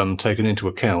this taken into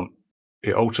account,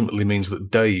 it ultimately means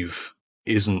that Dave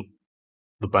isn't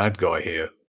the bad guy here.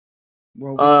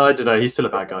 Well, I don't know. He's still a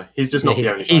bad guy. He's just not he's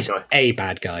the only he's bad guy. a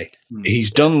bad guy. He's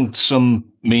done some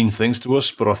mean things to us,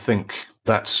 but I think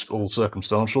that's all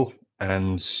circumstantial,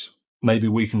 and maybe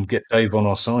we can get Dave on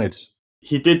our side.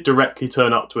 He did directly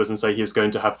turn up to us and say he was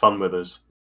going to have fun with us.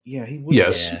 yeah, he was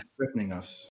Yes. threatening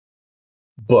us.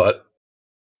 But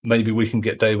maybe we can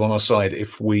get Dave on our side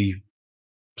if we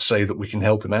say that we can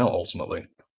help him out ultimately.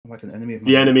 Like an enemy of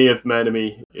The enemy of my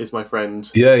enemy is my friend.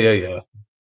 Yeah.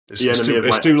 It's, The enemy of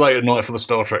it's my- too late at night for the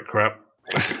Star Trek crap.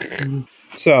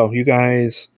 So, you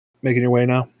guys making your way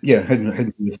now? Yeah,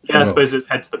 head Yeah, I suppose it's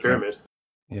head to the pyramid.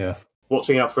 Yeah.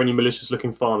 Watching out for any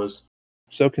malicious-looking farmers.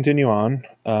 So, continue on.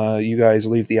 You guys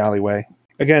leave the alleyway.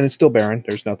 Again, it's still barren.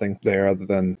 There's nothing there other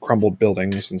than crumbled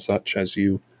buildings and such as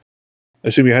you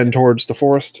assume you're heading towards the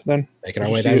forest then? Making our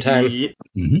way downtown.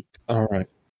 Yeah. All right.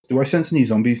 Do I sense any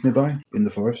zombies nearby in the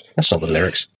forest? That's not the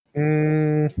lyrics.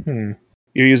 Mm-hmm.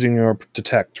 You're using your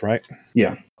detect, right?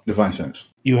 Divine sense.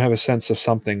 You have a sense of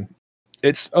something.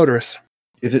 It's odorous.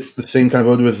 Is it the same kind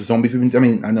of odor as the zombies we've been? I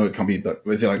mean, I know it can't be, but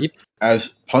is it like Yep. as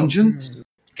pungent?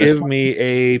 Give me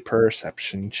a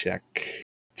perception check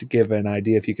to give an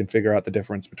idea if you can figure out the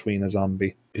difference between a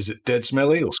zombie Is it dead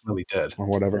smelly or smelly dead? or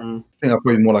whatever. I think that's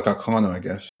probably more like Arcana, I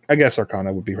guess. I guess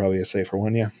Arcana would be probably a safer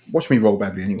one, yeah. Watch me roll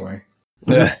badly anyway.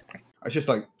 Yeah. I just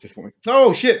want me.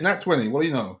 Oh shit! Nat 20. What do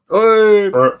you know?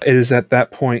 It is at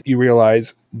that point you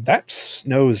realize that's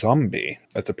no zombie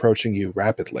that's approaching you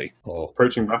rapidly. Oh,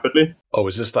 Approaching rapidly.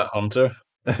 is this that hunter?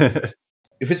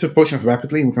 If it's approaching us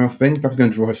rapidly and kind of thing, perhaps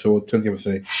going to draw her sword, turn to the other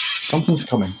and say, "Something's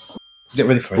coming. Get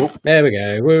ready for it." There we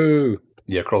go. Woo!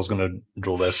 Yeah, Kroll's going to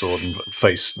draw their sword and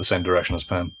face the same direction as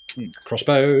Pam.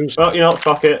 Crossbows. Well, you know what?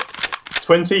 Fuck it.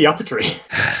 20 up a tree.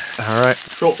 All right.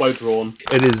 Short bow drawn.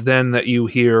 It is then that you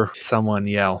hear someone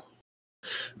yell,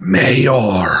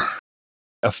 Mayor!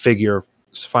 A figure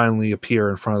finally appear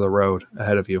in front of the road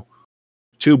ahead of you.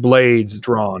 2 blades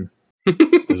drawn.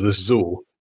 Is this Zool?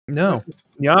 No.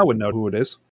 Yeah, I would know who it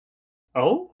is.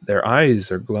 Oh? Their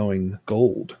eyes are glowing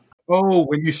gold. Oh,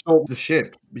 when you saw the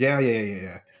ship. Yeah.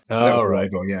 That All was right.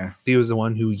 ago, yeah. He was the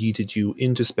one who yeeted you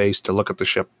into space to look at the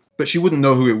ship. But she wouldn't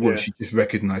know who it was. Yeah. She just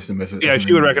recognized them as a. Yeah, as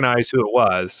she would an- recognize who it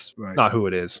was, Right. not who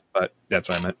it is, but that's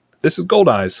what I meant. This is Gold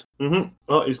Eyes. Mm-hmm.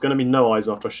 Well, he's going to be no eyes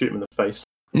after I shoot him in the face.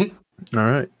 All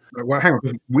right. Well, hang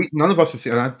on. None of us have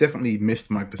seen, and I definitely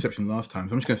missed my perception last time.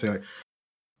 So I'm just going to say, like,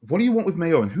 what do you want with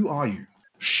Mayo, and who are you?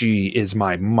 She is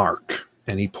my mark.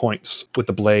 And he points with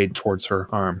the blade towards her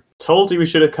arm. Told you we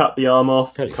should have cut the arm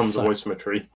off. Holy Comes a fuck. voice from a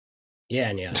tree.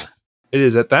 Yeah. It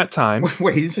is at that time.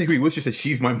 Wait, he didn't say who he was. Just said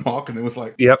she's my mark, and it was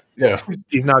like, Yep. Yeah.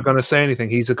 He's not going to say anything.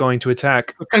 He's going to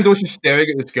attack. and was just staring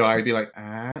at this guy and be like,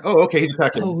 oh, okay, he's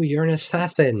attacking. Oh, you're an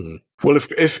assassin. Well,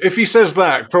 if he says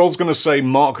that, Kroll's going to say,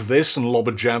 mark this and lob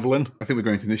a javelin. I think we're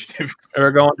going to initiative.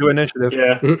 We're going to initiative.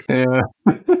 Yeah.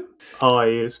 Yeah. I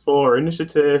is for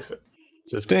initiative.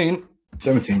 15.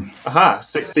 17. Aha,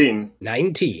 16.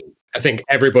 19. I think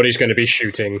everybody's going to be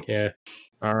shooting. Yeah.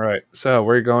 All right. So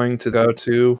we're going to go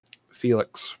to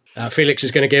Felix. Felix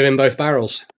is going to give him both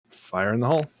barrels. Fire in the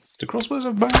hole. Do crossbows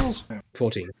have barrels?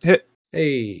 14. Hit.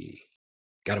 Hey.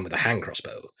 Got him with a hand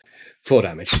crossbow. 4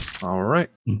 damage. All right.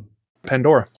 Hmm.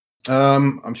 Pandora.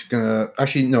 I'm just going to.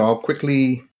 Actually, no, I'll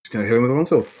quickly. Just going to hit him with a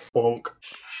longsword. Bonk.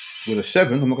 With a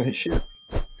 7, I'm not going to hit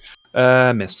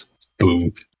shit. Miss.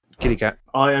 Boo. Kitty cat.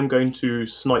 I am going to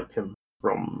snipe him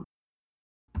from.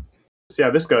 See how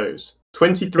this goes.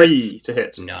 23 to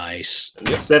hit. Nice. And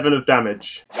 7 of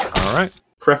damage. All right.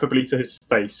 Preferably to his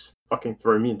face. Fucking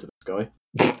throw me into this guy.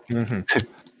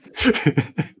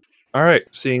 Mm-hmm. All right.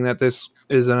 Seeing that this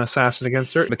is an assassin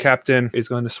against her, the captain is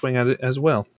going to swing at it as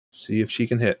well. See if she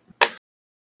can hit.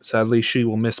 Sadly, she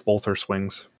will miss both her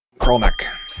swings. Krolnak.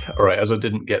 All right, as I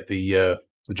didn't get the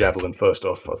javelin first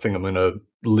off, I think I'm going to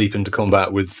leap into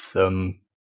combat with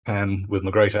Pan with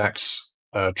my great axe.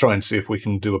 Try and see if we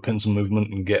can do a pincer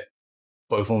movement and get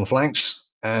both on the flanks.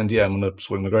 And yeah, I'm going to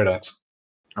swing the great axe.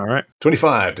 All right.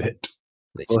 25 to hit.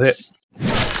 Will hit.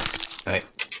 Right.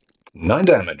 9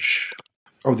 damage.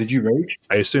 Oh, did you rage?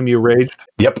 I assume you raged.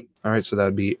 Yep. All right. So that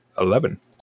would be 11.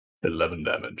 11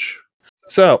 damage.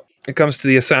 So it comes to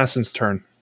the assassin's turn.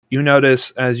 You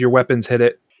notice as your weapons hit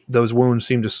it, those wounds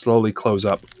seem to slowly close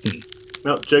up.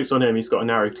 Well, joke's on him. He's got an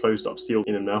arrow closed up seal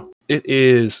in him now. It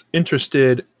is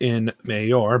interested in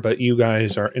Mayor, but you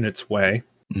guys are in its way.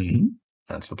 Mm-hmm.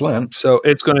 That's the plan. So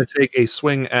it's going to take a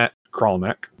swing at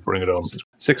Krolnak. Bring it on.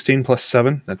 16 plus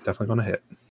 7. That's definitely going to hit.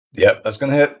 Yep, that's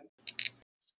going to hit.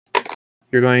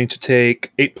 You're going to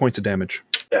take 8 points of damage.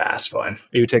 Yeah, that's fine.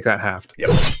 You take that halved. Yep.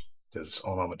 Because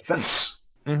on armor defense.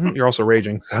 You're also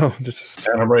raging, so just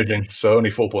And I'm raging, so only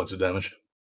 4 points of damage.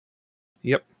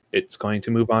 yep. It's going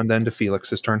to move on then to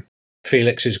Felix's turn.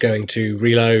 Felix is going to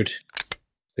reload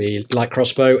the light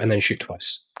crossbow and then shoot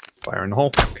twice. Fire in the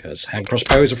hole. Because hand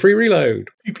crossbow is a free reload.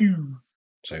 Pew pew.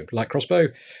 So light crossbow.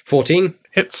 14.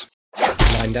 Hits.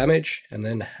 9 damage. And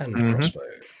then hand Mhm. crossbow.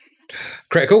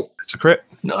 Critical. It's a crit.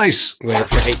 Nice. We're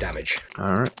for 8 damage.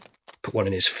 All right. Put one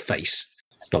in his face.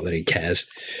 Not that he cares.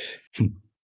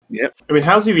 I mean,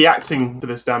 how's he reacting to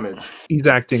this damage? He's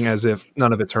acting as if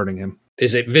none of it's hurting him.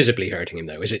 Is it visibly hurting him,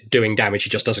 though? Is it doing damage? He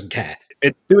just doesn't care.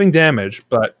 It's doing damage,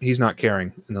 but he's not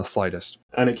caring in the slightest.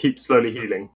 And it keeps slowly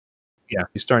healing. Yeah,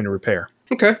 he's starting to repair.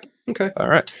 Okay. All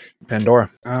right. Pandora.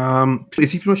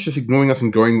 Is he pretty much just ignoring us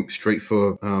and going straight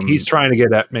for? He's trying to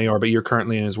get at Mayor, but you're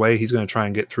currently in his way. He's going to try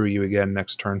and get through you again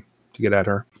next turn to get at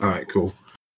her. All right, cool.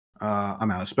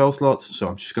 I'm out of spell slots, so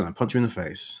I'm just going to punch you in the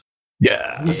face.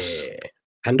 Yes. Yeah.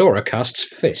 Pandora casts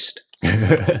Fist.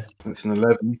 That's an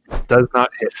 11. Does not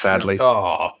hit, sadly.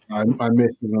 Oh, I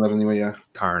missed with an 11 anyway. Yeah.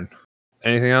 Darn.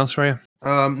 Anything else for you?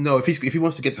 No, if he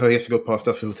wants to get to her, he has to go past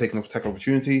us, so he'll take an attack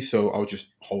opportunity. So I'll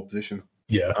just hold position.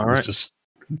 Yeah, All it's right. just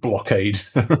blockade.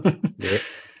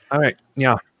 All right.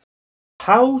 Yeah.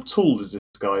 How tall is this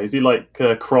guy? Is he like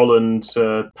Kroll and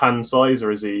Pan size,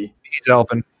 or is he? He's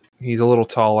elven. He's a little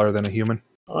taller than a human.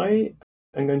 I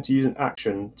am going to use an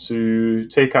action to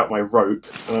take out my rope,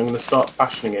 and I'm going to start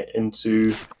fashioning it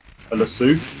into a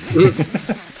lasso.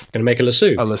 Gonna make a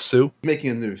lasso. A lasso.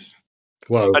 Making a noose.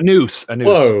 Whoa. A noose. A noose.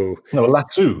 Whoa. No, a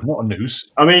lasso, not a noose.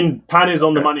 I mean, Pan is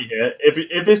on the money here.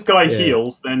 If this guy Yeah.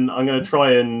 heals, then I'm going to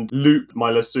try and loop my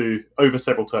lasso over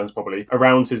several turns, probably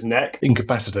around his neck,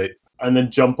 Incapacitate. and then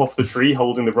jump off the tree,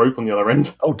 holding the rope on the other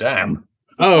end. Oh, damn.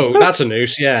 Oh, that's a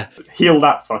noose. Yeah. Heal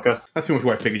that fucker. That's pretty much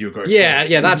what I figured you were going.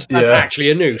 Yeah. That's Yeah. actually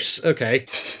a noose. Okay.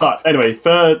 But anyway,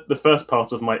 for the first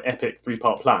part of my epic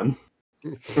 3-part plan,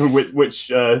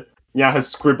 which has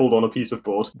scribbled on a piece of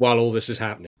board. While all this is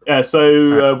happening.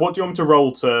 So what do you want me to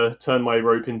roll to turn my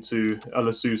rope into a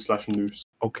lasso/noose?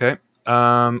 Okay.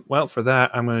 Well, for that,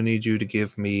 I'm going to need you to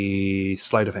give me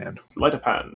sleight of hand. Sleight of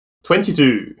hand.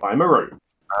 22. I'm a rope.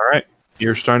 All right.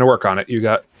 You're starting to work on it.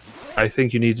 I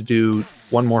think you need to do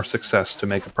one more success to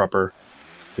make a proper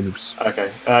noose.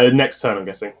 Okay. Next turn, I'm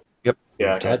guessing. Yep.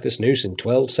 Yeah. Okay. Tied this noose in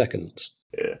 12 seconds.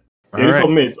 Yeah. The All only right.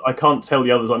 problem is I can't tell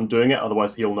the others I'm doing it,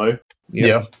 otherwise he'll know. Yep.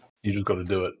 Yeah, you just got to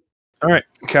do it. All right.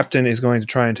 Captain is going to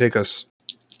try and take us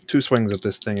 2 swings at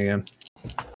this thing again.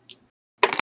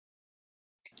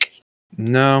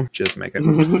 No, just make it.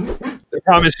 The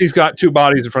problem is she's got 2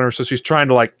 bodies in front of her, so she's trying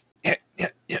to like,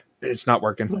 it's not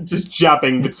working. Just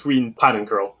jabbing between Pan and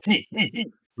Curl.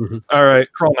 All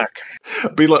right, crawl neck.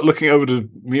 Be like looking over to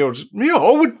Mio.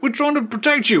 Mio, we're trying to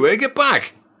protect you. Here, get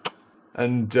back.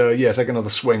 And take another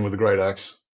swing with the great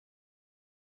axe.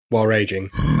 While raging.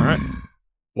 All right,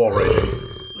 While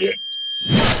raging.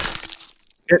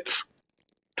 it's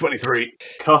 23.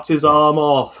 Cut his arm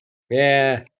off.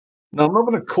 Yeah. No, I'm not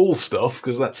going to call stuff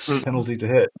because that's penalty to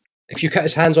hit. If you cut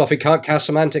his hands off, he can't cast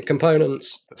semantic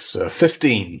components. That's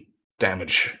 15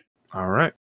 damage. all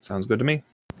right. Sounds good to me.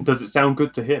 Does it sound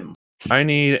good to him? I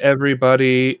need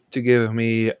everybody to give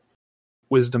me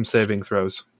wisdom saving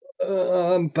throws.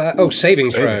 Saving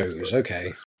Saving throws. throws.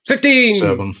 Okay. 15.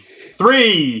 7.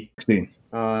 3. 16.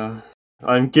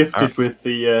 I'm gifted with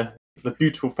the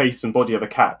beautiful face and body of a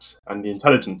cat and the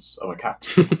intelligence of a cat.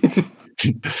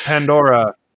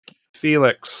 Pandora,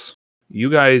 Felix,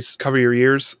 you guys cover your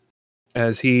ears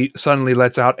as he suddenly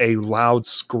lets out a loud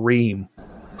scream.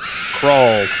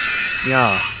 Kroll,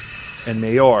 and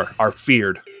Mayor are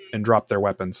feared and drop their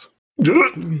weapons.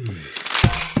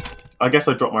 I guess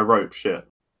I dropped my rope. Shit.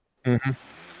 Mm-hmm.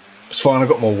 It's fine, I've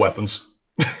got more weapons.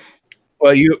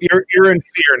 Well, you're in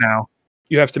fear now.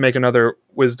 You have to make another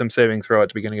wisdom saving throw at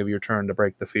the beginning of your turn to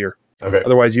break the fear. Okay.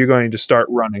 Otherwise, you're going to start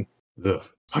running. Ugh.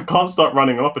 I can't start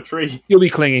running. I'm up a tree. You'll be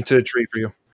clinging to the tree for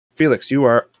you. Felix, you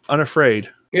are unafraid.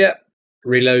 Yeah.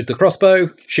 Reload the crossbow,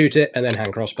 shoot it, and then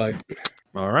hand crossbow.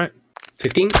 All right.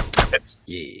 15? Hits.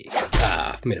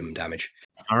 Yeah. Minimum damage.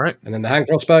 All right. And then the hand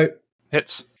crossbow,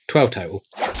 Hits. 12 total.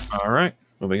 All right.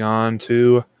 Moving on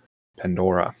to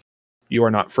Pandora. You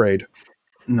are not afraid.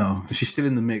 No, she's still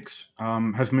in the mix.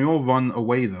 Has Mior run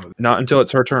away though? Not until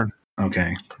it's her turn.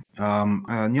 Okay.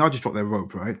 Nyar just dropped their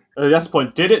rope, right? At this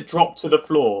point, did it drop to the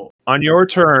floor? On your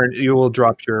turn, you will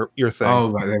drop your thing.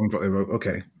 Oh, right, they haven't dropped their rope.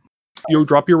 Okay. You'll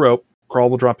drop your rope. Kroll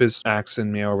will drop his axe,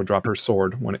 and Meow will drop her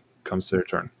sword when it comes to their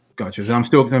turn. Gotcha. So I'm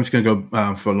just going to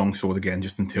go for a long sword again,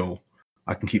 just until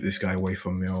I can keep this guy away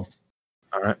from Mior.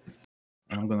 All right.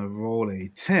 I'm going to roll a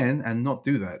 10 and not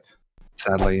do that.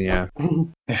 Sadly, yeah.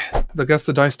 I guess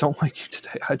the dice don't like you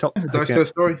today. I don't. The I dice can't- tell a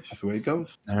story. It's just the way it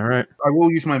goes. All right. I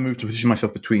will use my move to position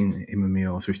myself between him and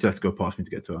Mior, so he still has to go past me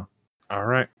to get to her. All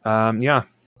right. Yeah.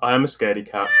 I am a scaredy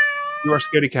cat. You are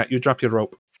scaredy cat. You drop your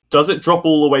rope. Does it drop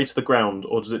all the way to the ground,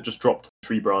 or does it just drop to the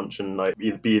tree branch and like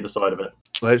be either side of it?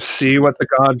 Let's see what the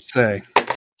gods say.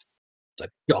 The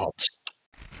gods.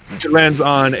 It lands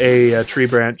on a tree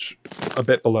branch a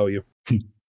bit below you.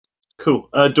 Cool.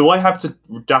 Do I have to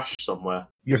dash somewhere?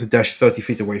 You have to dash 30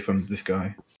 feet away from this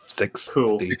guy. 60.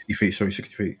 Cool. 60 feet, sorry,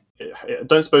 60 feet. I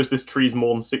don't suppose this tree's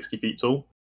more than 60 feet tall.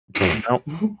 Nope.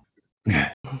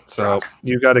 So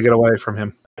you got to get away from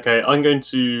him. Okay, I'm going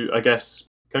to, I guess,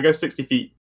 can I go 60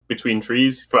 feet between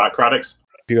trees for acrobatics?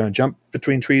 If you're going to jump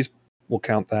between trees, we'll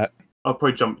count that. I'll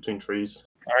probably jump between trees.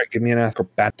 All right. Give me an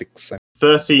acrobatics.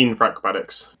 13 for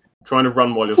acrobatics. Trying to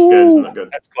run while you're scared isn't that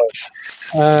good. That's close.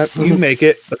 You make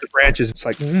it, but the branches, it's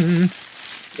like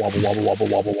wobble, wobble, wobble,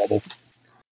 wobble,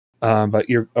 wobble. But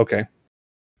you're okay.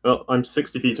 Well, I'm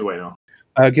 60 feet away now.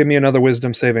 Give me another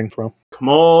wisdom saving throw. Come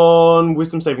on,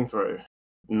 wisdom saving throw.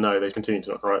 No, they continue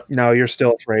to not right. No, you're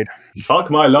still afraid. Fuck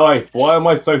my life. Why am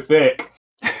I so thick?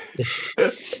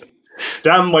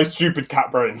 Damn my stupid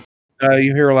cat brain.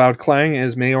 You hear a loud clang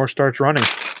as Mayor starts running.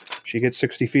 She gets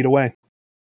 60 feet away.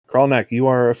 Crawlneck, you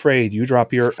are afraid. You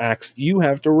drop your axe. You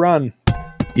have to run.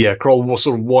 Yeah, Kroll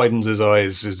sort of widens his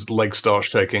eyes, his legs start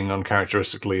shaking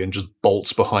uncharacteristically, and just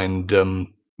bolts behind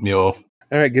Muir. All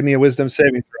right, give me a wisdom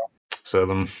saving throw.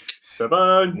 7.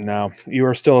 7. No, you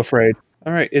are still afraid.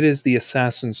 All right, it is the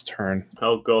assassin's turn.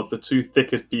 Oh god, the two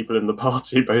thickest people in the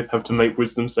party both have to make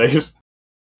wisdom saves.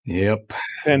 Yep.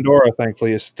 Pandora,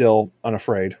 thankfully, is still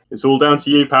unafraid. It's all down to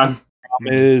you, Pan.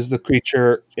 Is the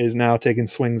creature is now taking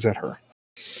swings at her.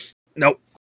 Nope.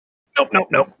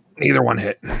 Neither one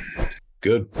hit.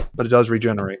 Good. But it does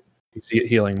regenerate. You see it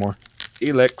healing more.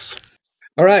 Felix.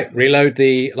 All right, reload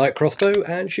the light crossbow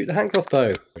and shoot the hand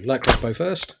crossbow. Light crossbow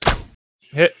first.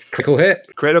 Hit. Critical hit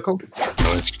Critical.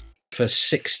 Nice. for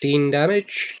 16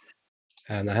 damage.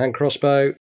 And the hand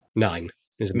crossbow, 9.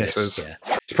 Is a miss. Misses.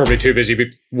 Yeah. He's probably too busy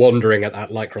wandering at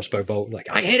that light crossbow bolt. Like,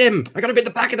 I hit him! I got him in the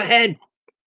back of the head!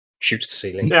 Shoots the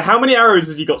ceiling. Yeah, how many arrows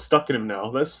has he got stuck in him now?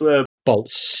 That's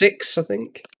Bolt 6, I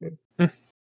think.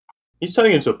 he's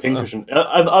turning into a pincushion.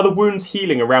 Are the wounds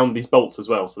healing around these bolts as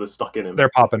well, so they're stuck in him? They're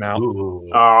popping out. Ooh.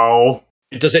 Oh.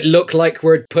 Does it look like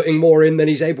we're putting more in than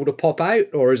he's able to pop out?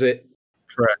 Or is it...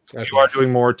 Correct. Okay. You are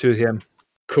doing more to him.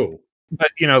 Cool. But,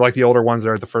 like the older ones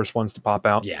are the first ones to pop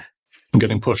out. Yeah. I'm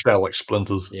getting pushed out like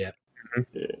splinters. Yeah.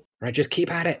 Yeah. Right, just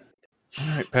keep at it. All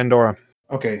right, Pandora.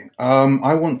 Okay.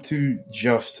 I want to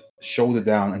just shoulder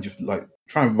down and just like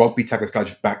try and rugby tackle this guy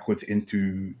just backwards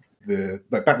into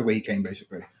back the way he came,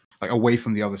 basically, like away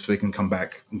from the others, so they can come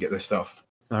back and get their stuff.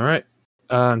 All right.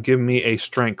 Give me a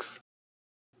strength.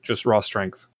 Just raw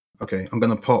strength. Okay, I'm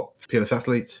gonna pop Peerless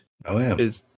Athlete. Oh, yeah.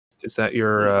 Is that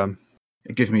your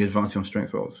It gives me advantage on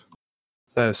strength rolls.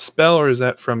 is that a spell or is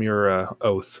that from your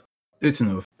oath? It's an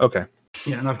oath. Okay.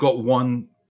 Yeah, and I've got 1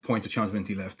 point of chance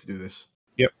divinity left to do this.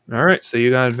 Yep. All right. So you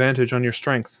got advantage on your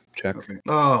strength check. Okay.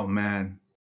 Oh man,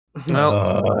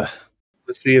 Well,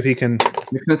 let's see if he can.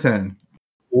 mixing a 10.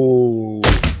 Ooh.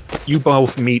 You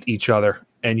both meet each other,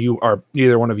 and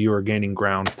neither one of you are gaining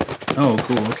ground. Oh,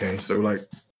 cool. Okay, so like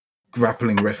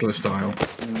grappling wrestler style.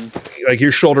 Like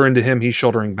you're shouldering to him, he's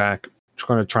shouldering back. Just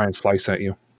going to try and slice at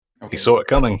you. Okay. He saw it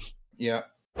coming. Yeah.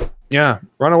 Yeah.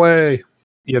 Run away.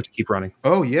 You have to keep running.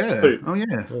 Oh yeah. Who? Oh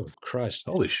yeah. Oh, Christ.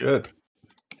 Holy shit.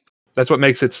 That's what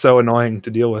makes it so annoying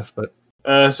to deal with. But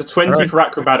So 20 Alright. for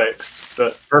acrobatics,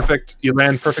 but perfect. You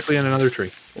land perfectly in another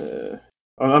tree.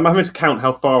 I'm having to count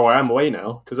how far I am away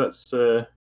now, because that's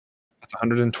That's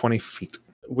 120 feet.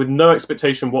 with no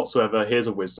expectation whatsoever. Here's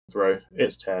a wisdom throw.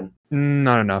 It's 10.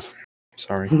 Not enough.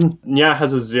 Sorry. Nya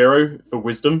has a 0 for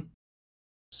wisdom,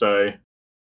 so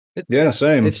Yeah,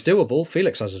 same. It's doable.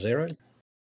 Felix has a 0.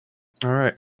 All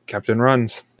right. Captain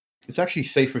runs. It's actually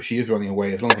safer if she is running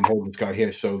away as long as I'm holding this guy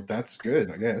here. So that's good,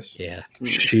 I guess. Yeah.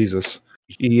 Jesus.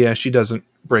 Yeah, she doesn't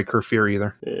break her fear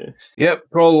either. yeah. Yep,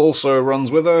 Kroll also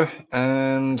runs with her,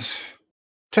 and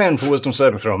 10 for wisdom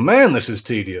saving throw. Man, this is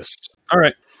tedious. All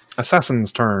right.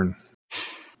 Assassin's turn.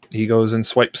 He goes and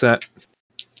swipes at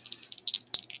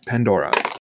Pandora.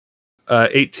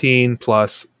 18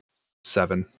 plus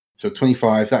 7. So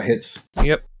 25, that hits.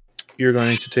 Yep. You're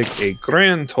going to take a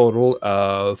grand total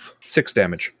of 6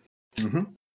 damage. Mm-hmm.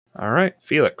 All right.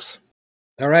 Felix.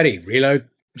 Alrighty, reload.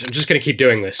 I'm just going to keep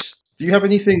doing this. Do you have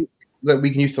anything that we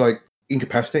can use to like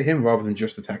incapacitate him rather than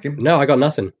just attack him? No, I got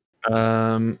nothing.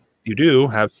 You do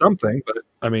have something, but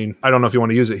I mean, I don't know if you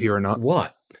want to use it here or not.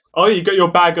 What? Oh, you got your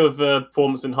bag of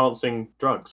performance-enhancing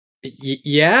drugs.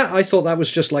 Yeah, I thought that was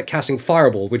just like casting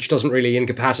Fireball, which doesn't really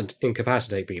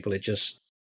incapacitate people. It just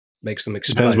makes them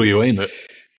explode. Depends where you aim it.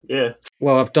 Yeah.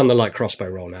 Well, I've done the light crossbow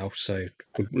roll now, so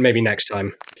maybe next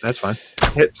time. That's fine.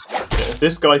 Hits. Yeah,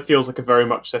 this guy feels like a very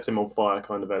much set him on fire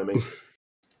kind of enemy.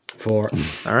 4,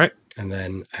 All right. and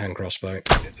then hand crossbow.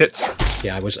 Hits.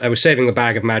 Yeah, I was saving the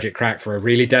bag of magic crack for a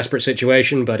really desperate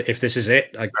situation, but if this is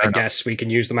it, I enough. guess we can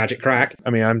use the magic crack. I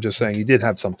mean, I'm just saying you did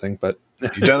have something, but You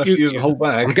don't have to use the whole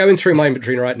I'm bag. going through my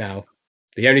inventory right now.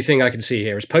 The only thing I can see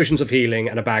here is potions of healing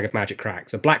and a bag of magic crack.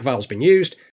 The black vial's been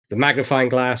used, the magnifying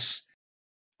glass.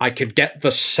 I could get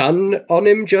the sun on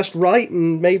him just right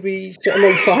and maybe set him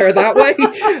on fire that way.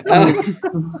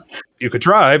 you could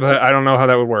try, but I don't know how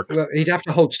that would work. Well, he'd have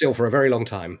to hold still for a very long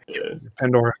time.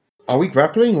 Pandora. Are we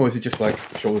grappling or is it just like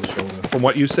shoulder to shoulder? From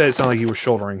what you said, it sounded like you were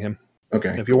shouldering him.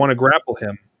 Okay. If you want to grapple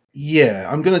him, Yeah,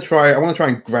 I want to try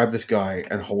and grab this guy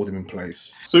and hold him in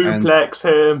place. Suplex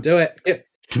him. Do it. Yep.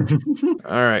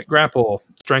 all right, grapple.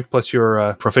 Strength plus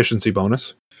your proficiency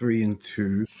bonus. 3 and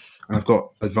 2. And I've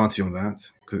got advantage on that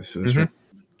because it's Mhm.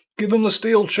 Give him the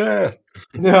steel chair.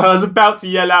 I was about to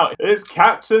yell out, it's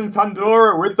Captain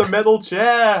Pandora with the metal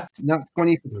chair. Not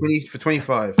 20 for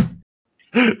 25.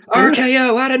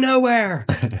 RKO out of nowhere.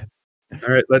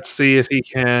 All right, let's see if he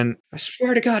can. I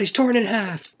swear to God, he's torn in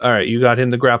half. All right, you got him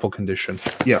the grapple condition.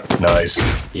 Yeah. Nice.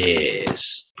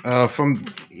 Yes. So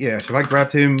if I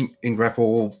grabbed him in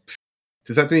grapple,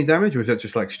 does that do any damage, or is that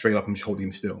just like straight up and just holding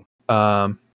him still?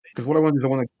 Because what I want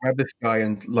to grab this guy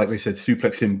and, like they said,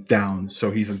 suplex him down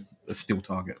so he's a steel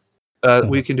target.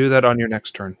 We can do that on your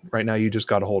next turn. Right now, you just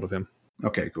got a hold of him.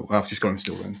 Okay, cool. I've just got him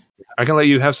still then. I can let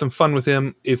you have some fun with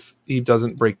him if he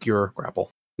doesn't break your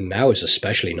grapple. Now is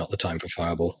especially not the time for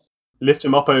Fireball. Lift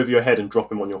him up over your head and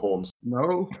drop him on your horns.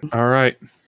 No. All right.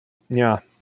 Yeah.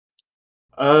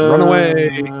 Run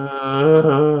away.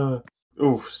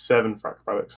 Ooh, 7 fractal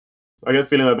Alex. I get the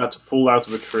feeling I'm about to fall out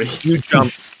of a tree. You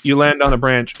jump. You land on a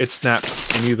branch. It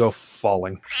snaps, and you go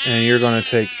falling. And you're going to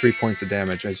take 3 points of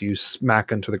damage as you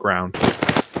smack into the ground.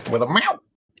 With a meow.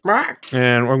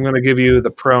 And I'm going to give you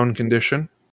the prone condition.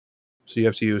 So you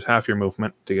have to use half your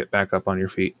movement to get back up on your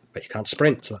feet. But you can't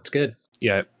sprint, so that's good.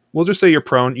 Yeah. We'll just say you're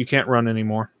prone. You can't run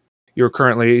anymore. You're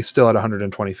currently still at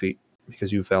 120 feet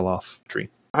because you fell off a tree.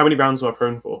 How many rounds am I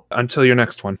prone for? Until your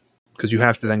next one. Because you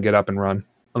have to then get up and run.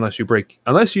 Unless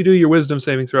you do your wisdom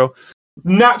saving throw.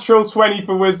 Natural 20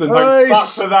 for wisdom. Don't fuck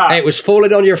for that. It was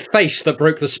falling on your face that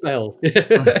broke the spell.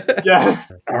 Yeah.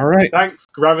 All right. Thanks,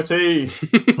 gravity.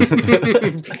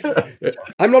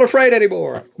 I'm not afraid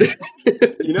anymore.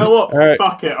 You know what? All right.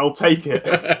 Fuck it. I'll take it.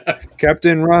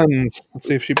 Captain runs. Let's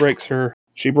see if she breaks her.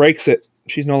 She breaks it.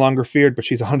 She's no longer feared, but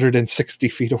she's 160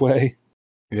 feet away.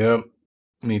 Yeah.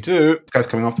 Me too. This guy's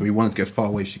coming after me. We want to get as far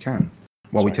away as she can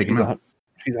while we take him out.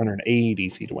 She's 180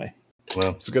 feet away.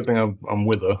 Well, it's a good thing I'm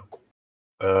with her.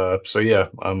 So yeah,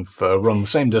 I've run the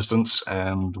same distance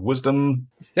and wisdom.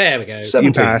 There we go. 17.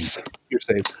 You pass. You're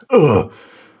safe. Ugh.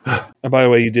 And by the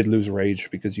way, you did lose rage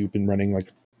because you've been running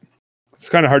like... It's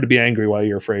kind of hard to be angry while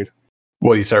you're afraid.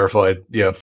 Well, you're terrified.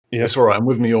 Yeah. Yeah. It's all right. I'm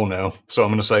with me all now. So I'm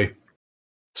going to say,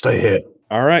 stay here.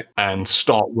 All right. And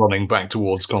start running back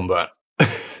towards combat.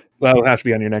 That'll have to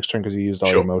be on your next turn because you used all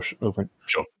Sure. your motion movement.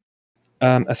 Sure.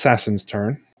 Assassin's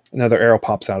turn. Another arrow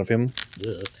pops out of him.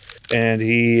 Ugh. And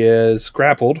he is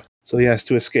grappled, so he has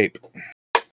to escape.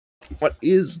 What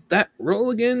is that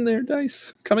roll again there,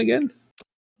 dice? Come again?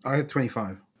 I had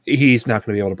 25. He's not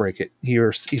going to be able to break it.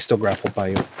 He's still grappled by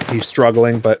you. He's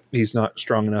struggling, but he's not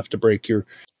strong enough to break your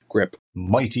grip.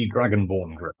 Mighty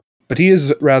Dragonborn grip. But he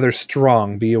is rather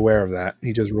strong. Be aware of that.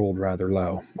 He just rolled rather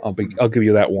low. I'll give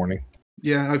you that warning.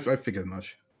 Yeah, I figured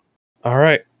much. All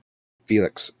right,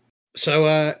 Felix.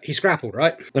 So he's grappled,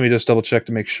 right? Let me just double check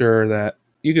to make sure that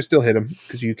you can still hit him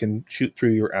because you can shoot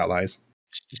through your allies.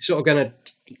 You're sort of going to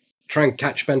try and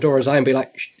catch Pandora's eye and be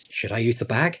like, should I use the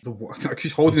bag? Like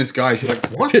she's holding this guy. She's like,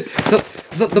 what?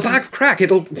 the bag crack,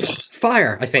 it'll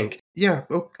fire, I think. Yeah,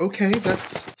 okay,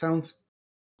 that sounds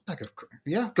like a...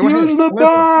 Yeah, go ahead. Use the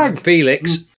bag!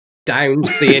 Felix downs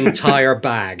the entire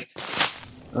bag.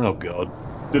 Oh, God.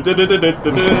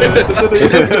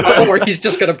 Or he's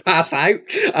just going to pass out.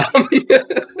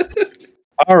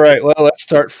 All right, well, let's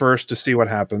start first to see what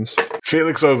happens.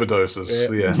 Felix overdoses.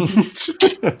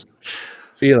 Yeah.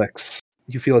 Felix,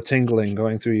 you feel a tingling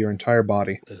going through your entire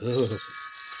body. Ugh.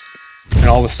 And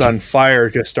all of a sudden, fire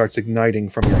just starts igniting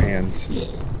from your hands.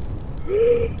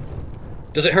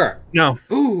 Does it hurt? No.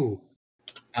 Ooh.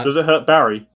 Does it hurt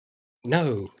Barry?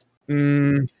 No.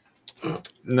 No.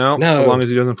 No. So long as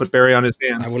he doesn't put Barry on his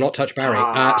hands. I will not touch Barry.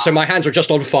 So my hands are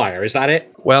just on fire, is that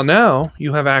it? Well, now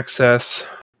you have access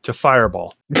to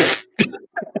Fireball.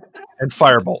 And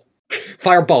Firebolt.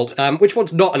 Firebolt. Which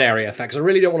one's not an area effect? 'Cause I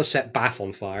really don't want to set Bath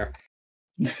on fire.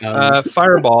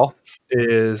 Fireball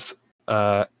is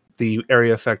the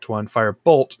area effect one.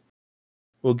 Firebolt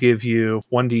will give you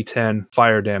 1d10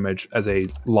 fire damage as a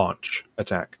launch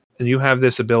attack. And you have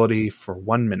this ability for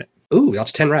 1 minute. Ooh,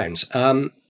 that's 10 rounds.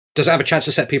 Does it have a chance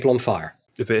to set people on fire?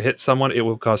 If it hits someone, it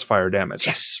will cause fire damage.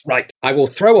 Yes, right. I will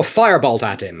throw a firebolt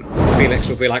at him. Felix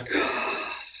will be like,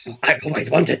 I've always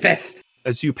wanted this.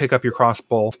 As you pick up your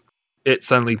crossbow, it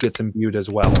suddenly gets imbued as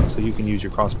well. So you can use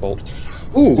your crossbow.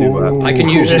 Ooh, I can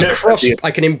use the cross.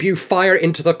 I can imbue fire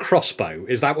into the crossbow.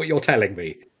 Is that what you're telling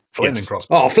me? Flaming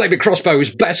crossbow. Oh, flaming crossbow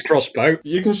is best crossbow.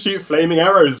 You can shoot flaming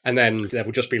arrows. And then there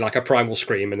will just be like a primal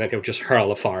scream, and then he'll just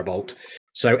hurl a firebolt.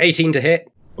 So 18 to hit.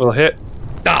 Will hit.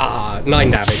 9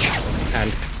 damage.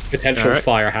 And potential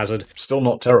fire hazard. Still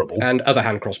not terrible. And other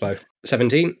hand crossbow.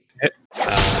 17. Hit.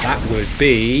 That would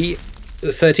be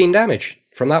 13 damage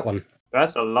from that one.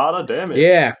 That's a lot of damage.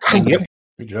 Yeah. Yep.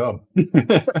 Good job.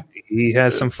 He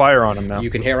has some fire on him now. You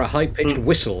can hear a high-pitched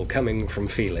whistle coming from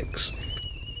Felix.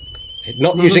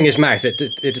 Not using his mouth,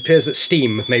 it appears that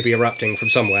steam may be erupting from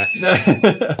somewhere.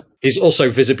 He's also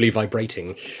visibly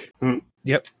vibrating.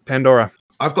 Yep, Pandora.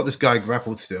 I've got this guy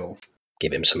grappled still.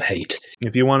 Give him some hate.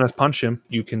 If you want to punch him,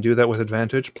 you can do that with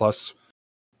advantage, plus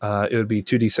it would be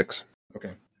 2d6.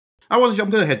 Okay. I'm going to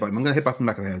headbutt him. I'm going to headbutt him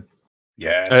back of the head.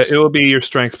 Yes. It will be your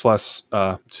strength plus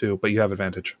 2, but you have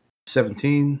advantage.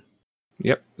 17.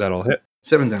 Yep, that'll hit.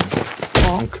 7 damage.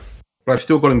 Bonk. But I've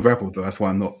still got him grappled, though. That's why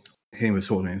I'm not hitting with a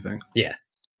sword or anything. Yeah.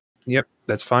 Yep,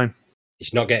 that's fine.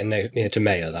 He's not getting near to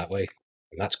Maya that way.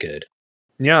 That's good.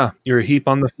 Yeah, you're a heap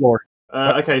on the floor.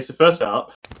 Okay, so first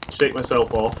up, shake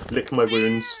myself off, lick my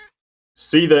wounds,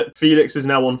 see that Felix is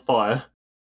now on fire.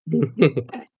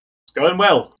 It's going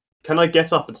well. Can I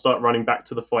get up and start running back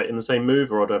to the fight in the same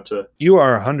move, or do I have to... You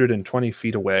are 120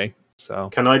 feet away, so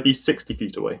Can I be 60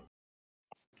 feet away?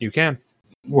 you can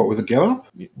What, with a gallop?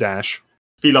 dash.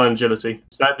 Feline agility.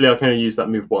 Sadly, I can only use that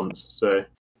move once, so...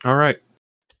 All right.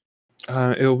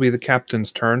 It will be the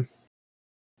captain's turn.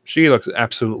 She looks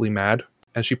absolutely mad,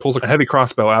 and she pulls a heavy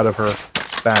crossbow out of her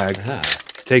bag, Aha.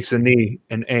 takes a knee,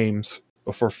 and aims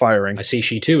before firing. I see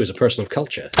she too is a person of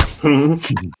culture.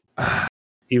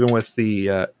 Even with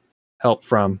the help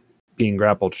from being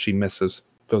grappled, she misses,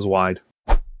 goes wide.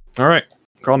 All right,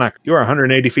 Krolnak, you are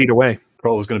 180 feet away.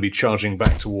 Kroll is going to be charging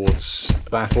back towards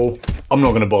Baffle. I'm not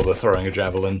going to bother throwing a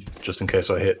javelin, just in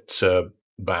case I hit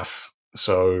Baff.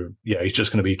 So, yeah, he's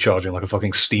just going to be charging like a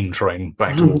fucking steam train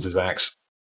back towards his axe.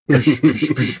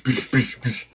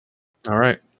 All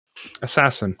right.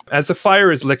 Assassin. As the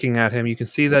fire is licking at him, you can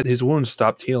see that his wounds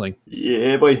stopped healing.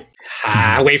 Yeah, boy.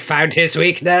 We found his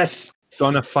weakness.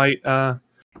 Gonna fight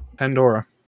Pandora.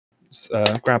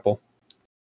 Grapple.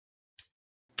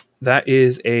 That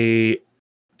is a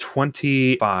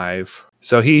 25.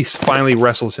 So he finally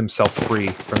wrestles himself free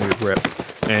from your grip.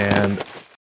 And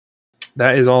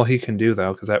that is all he can do,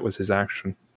 though, because that was his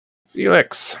action.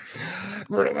 Felix.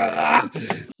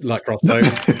 Light crossbow.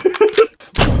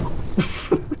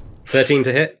 13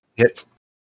 to hit. Hits.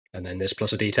 And then this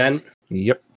plus a d10.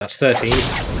 Yep. That's 13.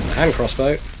 And the hand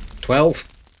crossbow. 12.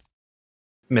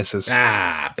 Misses.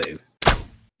 Ah, boo.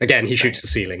 Again, he shoots the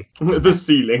ceiling. The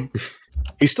ceiling.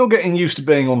 He's still getting used to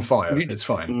being on fire. It's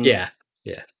fine. Yeah.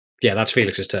 Yeah, that's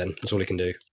Felix's turn. That's all he can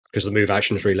do. Because the move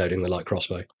action is reloading the light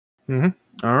crossbow.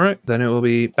 All right. Then it will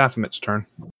be Baphomet's turn.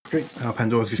 Okay,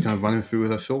 Pandora's just going to run him through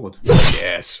with her sword.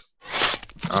 Yes.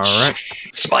 All right.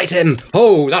 Smite him!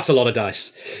 Oh, that's a lot of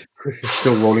dice.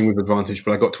 Still rolling with advantage,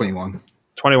 but I got 21.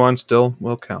 21 still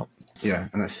will count. Yeah,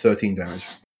 and that's 13 damage.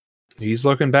 He's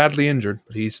looking badly injured,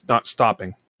 but he's not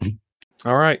stopping.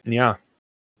 All right. Yeah.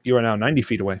 You are now 90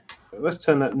 feet away. Let's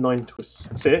turn that 9 to a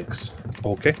 6.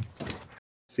 Okay.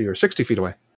 So you're 60 feet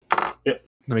away. Yep.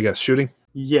 Let me guess. Shooting?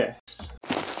 Yes.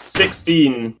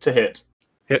 16 to hit.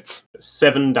 Hits.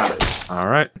 7 damage. All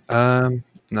right.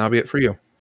 That'll be it for you.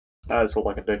 That's all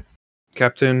I can do.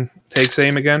 Captain takes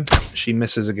aim again. She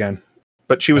misses again.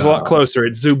 But she was a lot closer.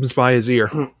 It zooms by his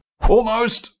ear.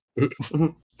 Almost.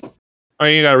 I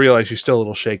mean, you gotta realize she's still a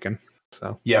little shaken.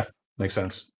 So Yeah, makes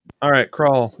sense. all right,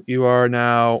 Crawl. You are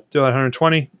now still at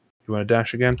 120. You want to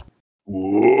dash again?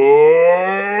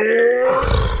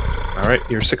 All right,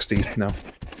 you're 60 now.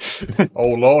 Oh,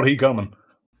 Lord, he coming.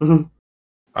 All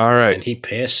right. And he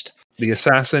pissed. The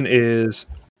assassin is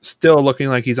still looking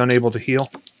like he's unable to heal.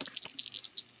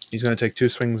 He's going to take 2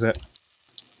 swings at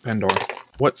Pandora.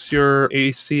 What's your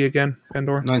AC again,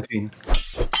 Pandora? 19.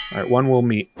 All right, one will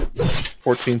meet.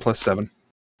 14 plus 7.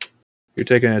 You're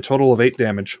taking a total of 8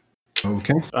 damage.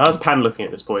 Okay. How's Pan looking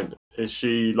at this point? Is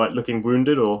she like looking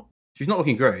wounded or? She's not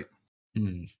looking great.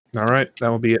 All right, that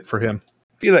will be it for him.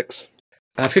 Felix.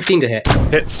 15 to hit.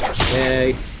 Hits.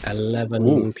 Okay.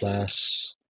 11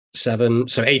 plus 7.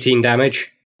 So 18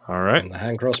 damage. All right, On the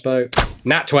hand crossbow.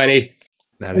 Nat 20.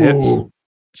 that hits.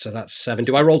 So that's 7.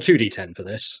 Do I roll 2d10 for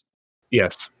this?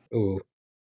 Yes. Ooh.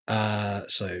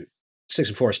 So 6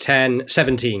 and 4 is 10.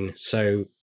 17. So,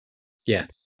 yeah.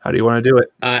 How do you want to do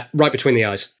it? Right between the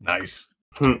eyes. Nice.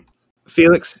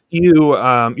 Felix, you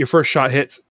your first shot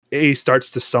hits. He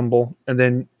starts to stumble, and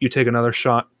then you take another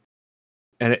shot,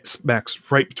 and it smacks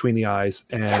right between the eyes,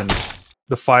 and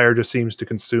the fire just seems to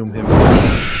consume him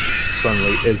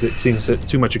suddenly, as it seems that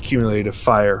too much accumulated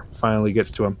fire finally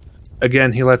gets to him.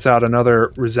 Again, he lets out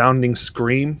another resounding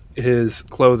scream, his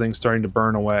clothing starting to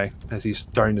burn away as he's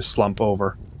starting to slump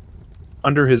over.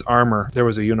 Under his armor, there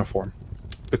was a uniform.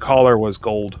 The collar was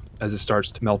gold as it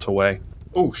starts to melt away.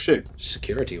 Oh shoot!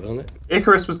 Security, wasn't it?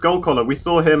 Icarus was Gold Collar. We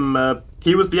saw him.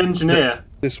 He was the engineer.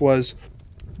 This was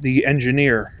the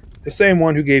engineer, the same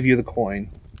one who gave you the coin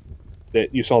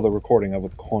that you saw the recording of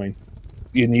with the coin.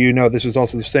 You know this is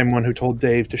also the same one who told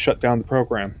Dave to shut down the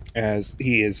program, as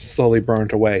he is slowly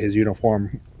burnt away, his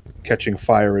uniform catching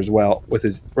fire as well with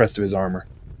his rest of his armor.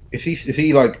 Is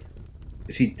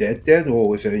he dead,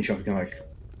 or is there any chance we can like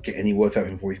get any words out of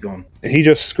him before he's gone? He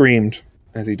just screamed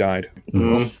as he died.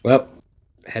 Well,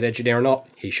 head engineer or not,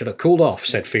 he should have cooled off,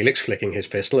 said Felix, flicking his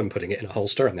pistol and putting it in a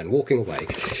holster and then walking away.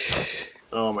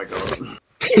 Oh my god.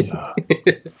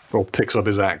 Kroll picks up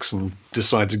his axe and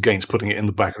decides against putting it in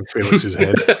the back of Felix's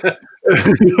head.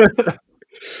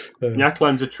 Nya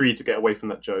climbs a tree to get away from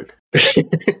that joke.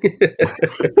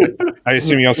 I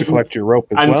assume you also collect your rope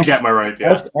as And well? to get my rope,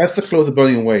 yeah. As the clothes are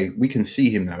burning away, we can see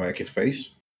him now, like his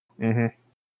face. Mm-hmm.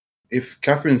 If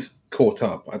Catherine's caught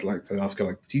up, I'd like to ask her,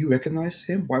 like, do you recognize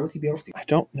him? Why would he be after you? I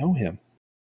don't know him.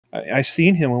 I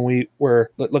seen him when we were,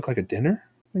 it looked like a dinner,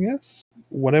 I guess?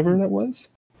 Whatever that was.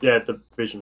 Yeah, the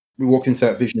vision. We walked into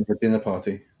that vision of a dinner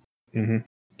party. Mm-hmm.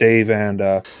 Dave and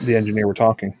the engineer were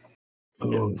talking.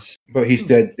 Oh. But he's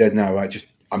dead now, right?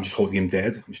 I'm just holding him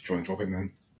dead. I'm just trying to drop him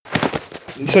then.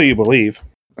 So you believe.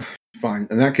 Fine.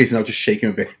 In that case, I'll just shake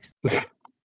him a bit.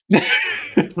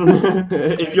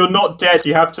 If you're not dead,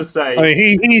 you have to say. I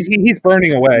mean, he's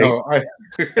burning away. No, I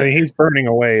mean, he's burning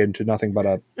away into nothing but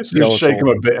a Just skeletal. shake him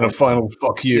a bit in a final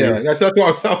fuck you. yeah, that's what I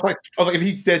was like. I was like, if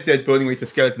he's dead, burning away to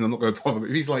skeleton, I'm not going to bother. But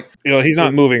if he's like, You know, he's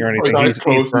not moving or his anything. eyes He's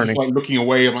closed, and burning. just like looking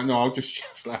away, I'm like, no, I'll just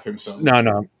slap him. So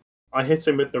No. I hit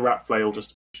him with the rat flail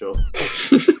just to be sure.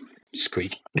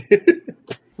 Squeak.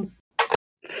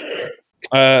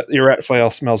 Your rat flail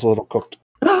smells a little cooked.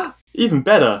 Even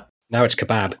better. Now it's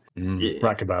kebab. Yeah.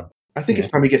 Rat kebab. I think it's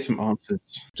time we get some answers.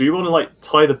 Do you want to like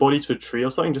tie the body to a tree or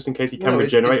something just in case he can No,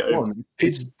 regenerate? It's gone.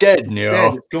 It's dead, Neo.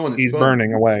 Dead, it's gone. It's He's burned.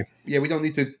 burning away. Yeah, we don't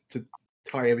need to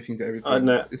tie everything to everything. I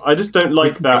know. I just don't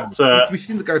like that. We've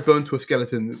seen the guy burned to a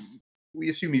skeleton. We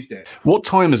assume he's dead. What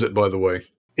time is it, by the way?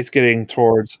 It's getting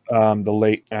towards the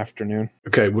late afternoon.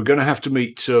 Okay, we're going to have to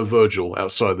meet Virgil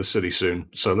outside the city soon.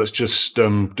 So let's just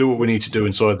do what we need to do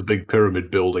inside the big pyramid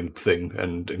building thing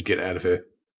and get out of here.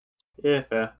 Yeah,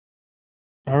 fair.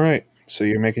 All right. So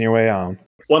you're making your way on.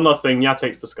 One last thing, Nya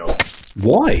takes the skull.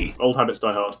 Why? Old habits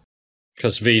die hard.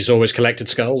 Because V's always collected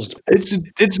skulls.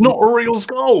 It's not a real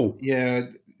skull. Yeah,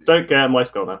 Don't get my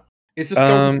skull now. it's the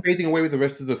skull fading away with the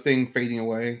rest of the thing fading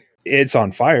away. It's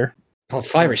on fire. Oh,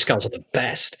 fiery skulls are the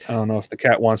best. I don't know if the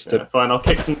cat wants to. Yeah, fine, I'll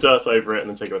kick some dirt over it and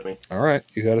then take it with me. All right.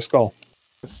 You got a skull.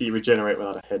 Let's see you regenerate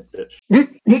without a head,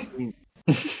 bitch.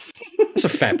 That's a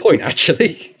fair point,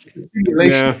 actually.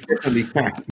 Yeah. Definitely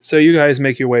can. So you guys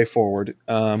make your way forward,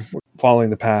 following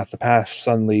the path. The path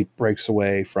suddenly breaks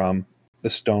away from the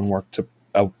stonework to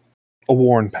a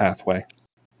worn pathway.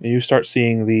 And you start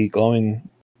seeing the glowing,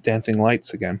 dancing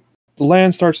lights again. The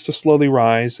land starts to slowly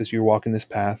rise as you're walking this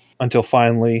path, until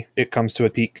finally it comes to a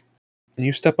peak. And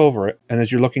you step over it, and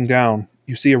as you're looking down,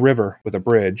 you see a river with a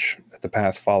bridge that the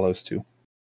path follows to.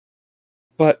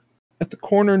 But at the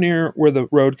corner near where the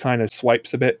road kind of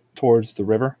swipes a bit towards the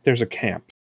river, there's a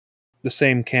camp. The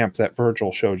same camp that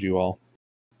Virgil showed you all.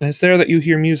 And it's there that you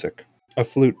hear music, a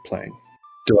flute playing.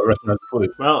 Do I recognize the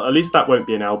flute? Well, at least that won't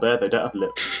be an owlbear. They don't have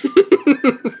lips.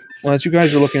 Well, as you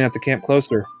guys are looking at the camp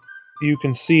closer, you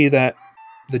can see that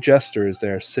the jester is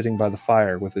there sitting by the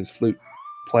fire with his flute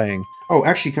playing. Oh,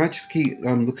 actually, can I just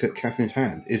look at Catherine's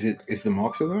hand? Is the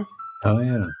mark still there? Oh,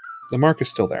 yeah. The mark is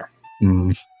still there.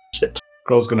 Shit.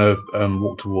 Kroll's going to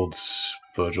walk towards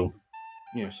Virgil.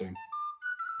 Yeah, same.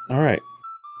 All right.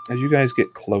 As you guys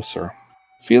get closer,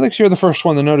 Felix, you're the first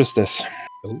one to notice this.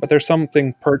 But there's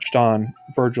something perched on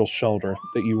Virgil's shoulder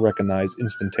that you recognize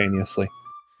instantaneously.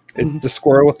 It's the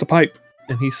squirrel with the pipe,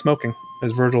 and he's smoking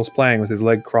as Virgil's playing with his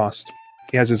leg crossed.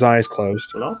 He has his eyes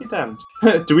closed. Well, I'll be damned.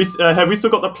 Do we have we still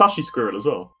got the plushy squirrel as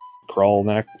well?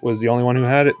 Krollnak was the only one who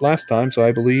had it last time, so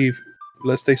I believe,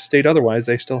 unless they state otherwise,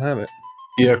 they still have it.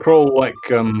 Yeah, Kroll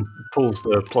pulls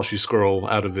the plushy squirrel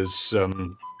out of his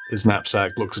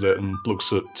knapsack, looks at it, and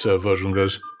looks at Virgil and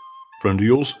goes, "Friend of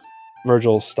yours?"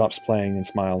 Virgil stops playing and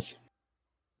smiles.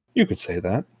 You could say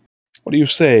that. What do you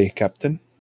say, Captain?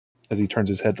 As he turns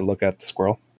his head to look at the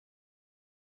squirrel.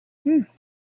 I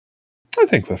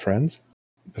think we're friends.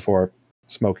 Before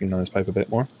smoking on his pipe a bit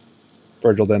more.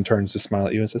 Virgil then turns to smile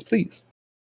at you and says, please,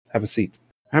 have a seat.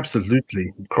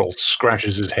 Absolutely. Kroll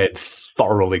scratches his head,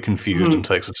 thoroughly confused, and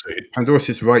takes a seat. Pandora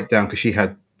sits right down because she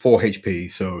had 4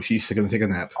 HP, so she's going to take a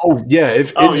nap. Oh, yeah.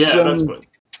 That's good.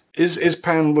 Is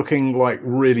Pan looking like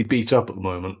really beat up at the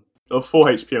moment? Oh, 4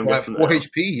 HP, I'm Right, guessing. 4 they are. HP,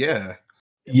 yeah.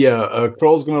 Yeah,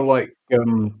 Kroll's gonna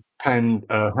Pan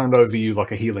hand over you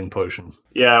like a healing potion.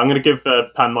 Yeah, I'm going to give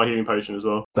Pan my healing potion as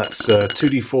well. That's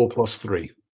 2d4 plus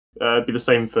 3. It'd be the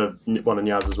same for one of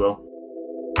Nyaz as well.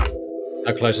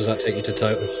 How close does that take you to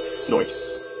total?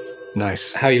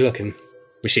 Nice. How are you looking?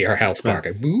 We see her health bar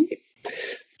go. Boop.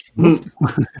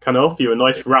 Can I offer you a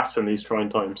nice rat in these trying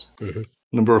times?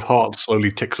 Number of hearts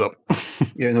slowly ticks up.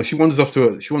 Yeah, no, she wanders off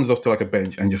to like a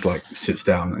bench and just like sits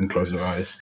down and closes her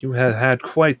eyes. You have had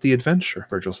quite the adventure,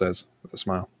 Virgil says with a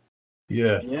smile.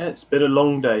 Yeah, Yeah, it's been a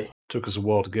long day. took us a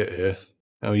while to get here.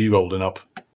 How are you holding up?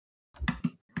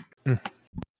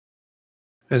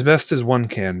 As best as one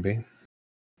can be,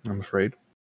 I'm afraid.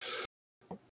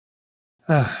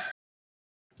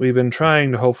 We've been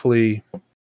trying to hopefully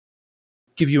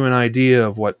give you an idea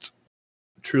of what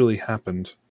truly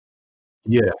happened.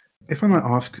 Yeah. If I might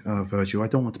ask, Virgil, I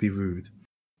don't want to be rude,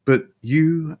 but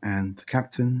you and the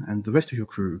captain and the rest of your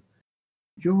crew,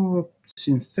 you're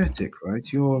synthetic,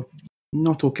 right? You're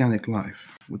not organic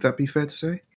life. Would that be fair to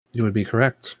say? You would be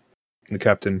correct. The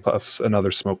captain puffs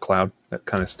another smoke cloud that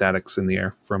kind of statics in the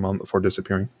air for a moment before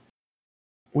disappearing.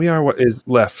 We are what is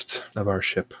left of our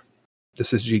ship.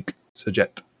 This is Jeek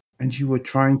Sajet. And you were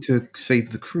trying to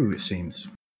save the crew, it seems.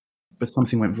 But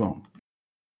something went wrong.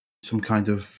 Some kind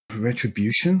of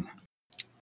retribution?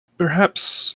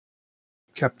 Perhaps,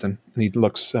 Captain, and he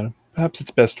looks at him, perhaps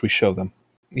it's best we show them.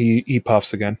 He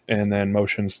puffs again and then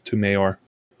motions to Mayor.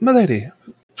 Milady,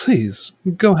 please,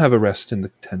 go have a rest in the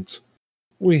tent.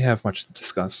 We have much to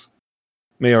discuss.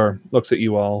 Mayor looks at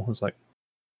you all, is like,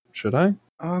 should I?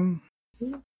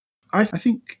 I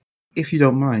think, if you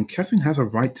don't mind, Catherine has a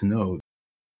right to know.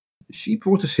 She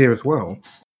brought us here as well,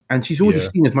 and she's already Yeah.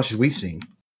 seen as much as we've seen.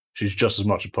 She's just as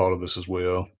much a part of this as we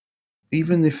are.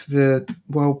 Even if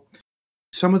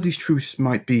some of these truths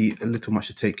might be a little much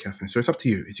to take, Catherine. So it's up to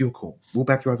you. It's your call. We'll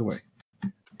back you either way.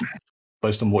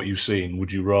 Based on what you've seen,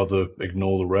 would you rather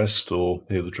ignore the rest or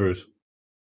hear the truth?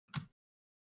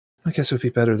 I guess it would be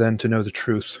better then to know the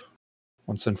truth,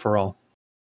 once and for all,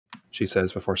 she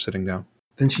says before sitting down.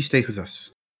 Then she stays with us.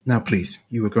 Now, please,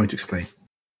 you were going to explain.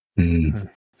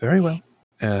 Very well.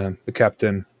 The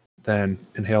captain then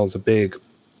inhales a big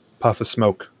puff of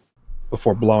smoke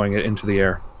before blowing it into the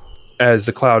air. As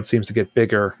the cloud seems to get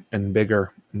bigger and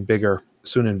bigger and bigger,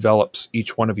 soon envelops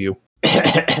each one of you.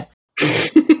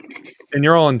 And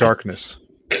you're all in darkness.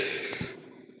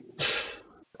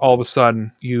 All of a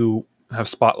sudden, you have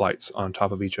spotlights on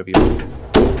top of each of you,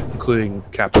 including the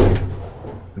captain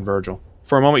and Virgil.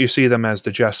 For a moment, you see them as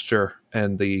the jester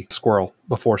and the squirrel,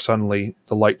 before suddenly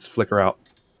the lights flicker out.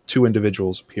 Two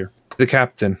individuals appear. The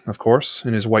captain, of course,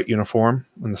 in his white uniform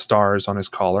and the stars on his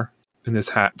collar, and his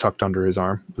hat tucked under his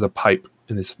arm, with a pipe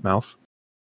in his mouth.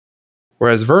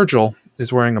 Whereas Virgil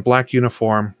is wearing a black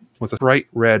uniform with a bright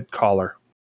red collar,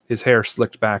 his hair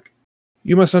slicked back.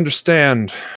 You must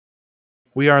understand,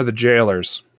 we are the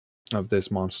jailers of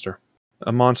this monster.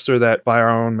 A monster that, by our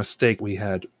own mistake, we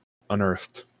had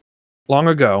unearthed. Long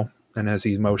ago, and as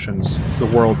he motions, the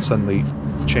world suddenly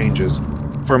changes.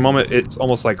 For a moment, it's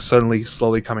almost like suddenly,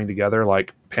 slowly coming together,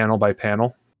 like panel by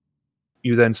panel.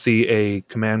 You then see a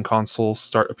command console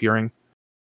start appearing.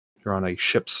 You're on a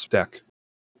ship's deck.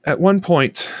 At one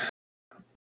point,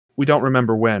 we don't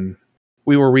remember when,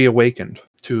 we were reawakened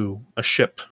to a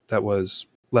ship that was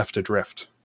left adrift.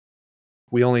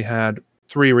 We only had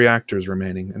 3 reactors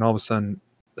remaining, and all of a sudden,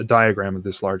 a diagram of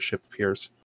this large ship appears.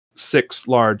 6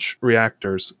 large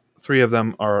reactors. 3 of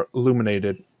them are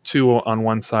illuminated, 2 on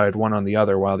one side, 1 on the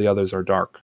other, while the others are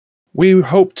dark. We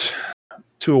hoped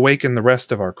to awaken the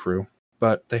rest of our crew,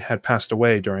 but they had passed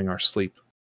away during our sleep,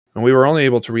 and we were only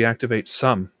able to reactivate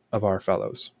some of our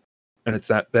fellows. And it's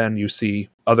that then you see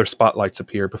other spotlights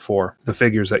appear before the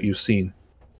figures that you've seen.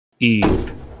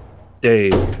 Eve,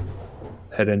 Dave,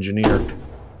 head engineer,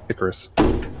 Icarus.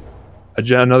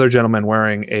 Another gentleman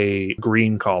wearing a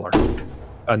green collar.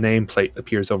 A nameplate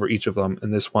appears over each of them,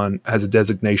 and this one has a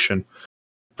designation.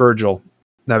 Virgil,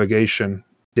 navigation.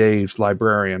 Dave's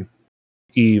librarian.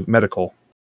 Eve, medical.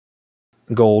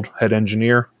 Gold, head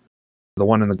engineer. The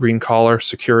one in the green collar,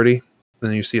 security.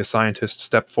 Then you see a scientist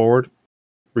step forward.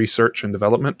 Research and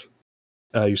development.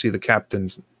 You see the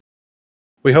captains.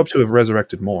 We hope to have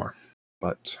resurrected more,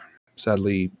 but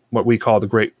sadly, what we call the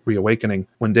Great Reawakening,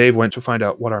 when Dave went to find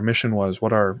out what our mission was,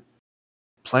 what our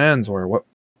plans were, what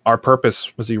our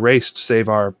purpose was erased save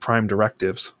our prime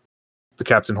directives. The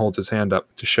captain holds his hand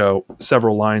up to show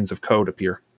several lines of code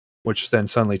appear, which then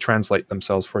suddenly translate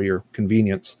themselves for your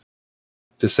convenience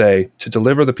to say, to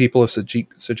deliver the people of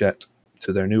Sajet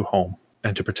to their new home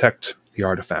and to protect the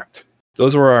artifact.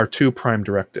 Those were our 2 prime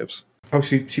directives. Oh,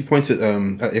 she points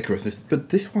at Icarus. But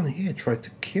this one here tried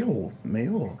to kill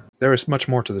Mayor. There is much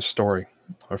more to the story,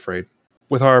 I'm afraid.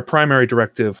 With our primary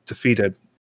directive defeated,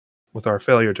 with our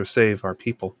failure to save our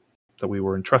people that we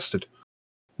were entrusted,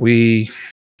 we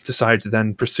decided to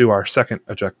then pursue our second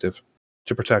objective,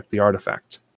 to protect the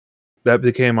artifact. That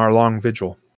became our long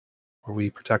vigil, where we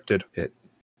protected it.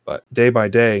 But day by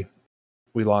day,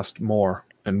 we lost more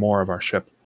and more of our ship.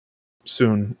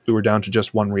 Soon, we were down to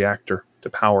just one reactor to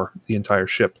power the entire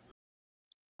ship.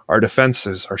 Our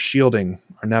defenses, our shielding,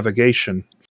 our navigation,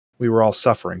 we were all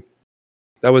suffering.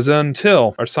 That was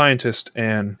until our scientist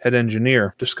and head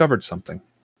engineer discovered something.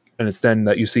 And it's then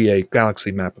that you see a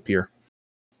galaxy map appear.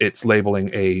 It's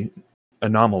labeling a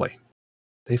anomaly.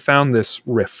 They found this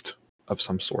rift of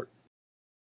some sort.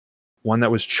 One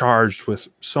that was charged with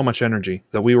so much energy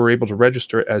that we were able to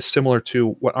register it as similar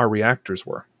to what our reactors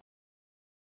were.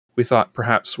 We thought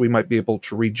perhaps we might be able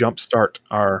to re-jumpstart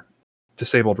our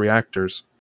disabled reactors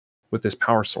with this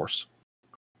power source.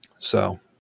 So,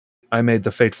 I made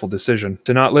the fateful decision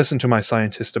to not listen to my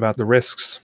scientist about the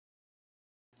risks,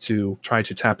 to try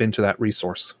to tap into that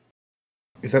resource.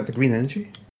 Is that the green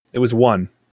energy? It was one.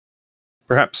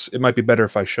 Perhaps it might be better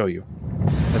if I show you.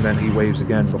 And then he waves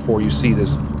again before you see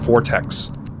this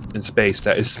vortex in space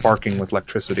that is sparking with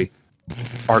electricity,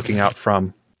 arcing out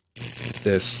from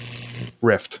this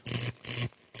rift.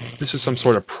 This is some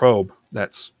sort of probe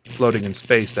that's floating in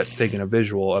space that's taking a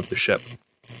visual of the ship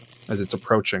as it's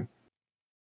approaching.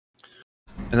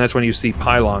 And that's when you see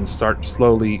pylons start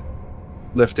slowly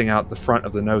lifting out the front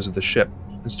of the nose of the ship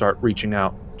and start reaching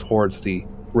out towards the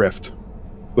rift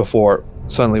before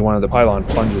suddenly one of the pylon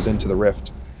plunges into the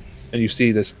rift. And you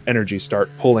see this energy start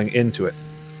pulling into it.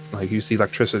 Like you see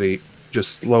electricity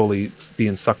just slowly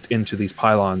being sucked into these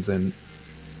pylons and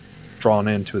drawn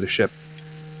into the ship.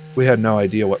 We had no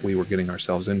idea what we were getting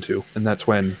ourselves into. And that's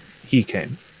when he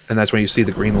came. And that's when you see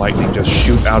the green lightning just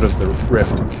shoot out of the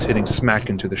rift, hitting smack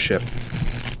into the ship,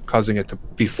 causing it to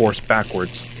be forced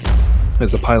backwards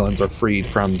as the pylons are freed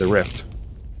from the rift.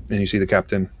 And you see the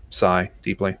captain sigh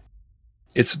deeply.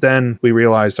 It's then we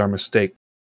realized our mistake.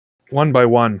 One by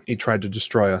one, he tried to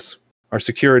destroy us. Our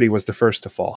security was the first to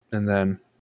fall, and then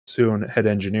soon head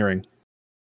engineering,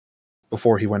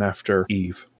 before he went after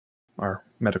Eve, our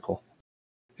medical.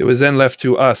 It was then left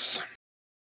to us,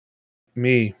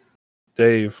 me,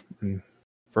 Dave, and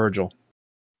Virgil.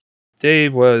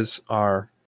 Dave was our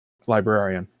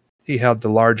librarian. He held the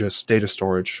largest data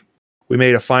storage. We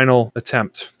made a final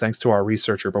attempt, thanks to our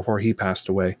researcher before he passed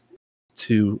away,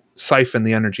 to siphon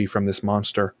the energy from this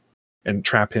monster and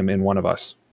trap him in one of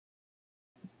us.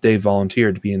 Dave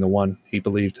volunteered being the one he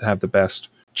believed to have the best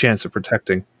chance of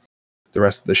protecting the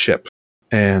rest of the ship.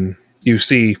 And you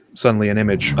see suddenly an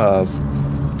image of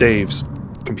Dave's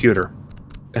computer.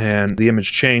 And the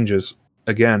image changes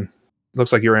again. It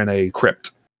looks like you're in a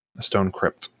crypt, a stone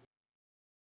crypt.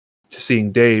 To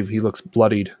seeing Dave, he looks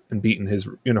bloodied and beaten, his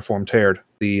uniform teared.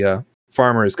 The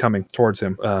farmer is coming towards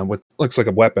him with looks like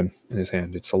a weapon in his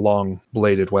hand. It's a long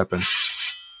bladed weapon.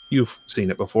 You've seen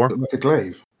it before. Like a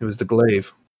glaive. It was the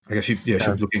glaive. I guess she'd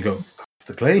look and go,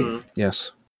 the glaive?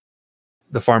 Yes.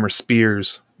 The farmer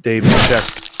spears Dave in the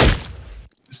chest.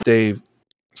 As Dave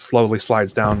slowly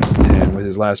slides down, and with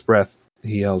his last breath,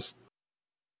 he yells,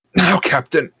 "Now,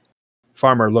 Captain!"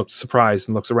 Farmer looks surprised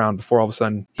and looks around before all of a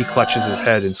sudden he clutches his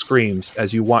head and screams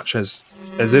as you watch as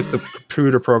if the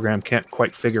computer program can't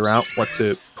quite figure out what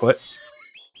to put,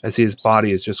 as his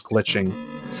body is just glitching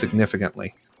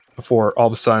significantly. Before all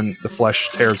of a sudden the flesh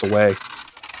tears away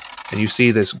and you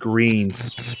see this green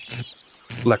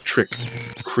electric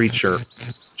creature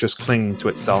just clinging to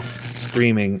itself,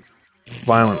 screaming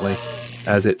violently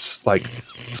as it's like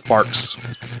sparks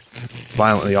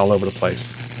violently all over the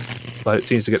place. But it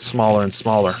seems to get smaller and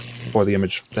smaller before the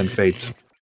image then fades.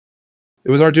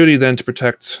 It was our duty then to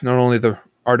protect not only the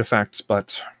artifacts,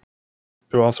 but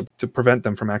to also to prevent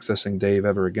them from accessing Dave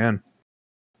ever again.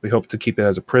 We hope to keep it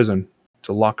as a prison,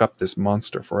 to lock up this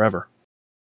monster forever.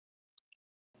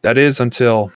 That is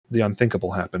until the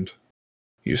unthinkable happened.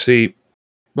 You see,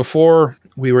 before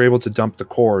we were able to dump the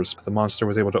cores, the monster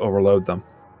was able to overload them.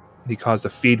 He caused a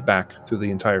feedback through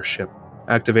the entire ship,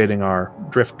 activating our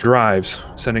drift drives,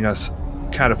 sending us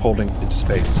catapulting into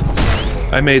space.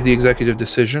 I made the executive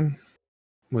decision,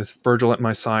 with Virgil at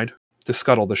my side, to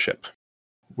scuttle the ship.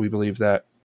 We believe that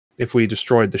if we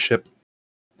destroyed the ship,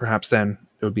 perhaps then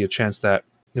there would be a chance that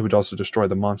it would also destroy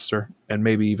the monster, and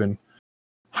maybe even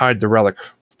hide the relic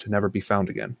to never be found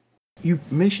again. You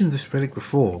mentioned this relic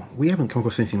before. We haven't come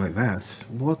across anything like that.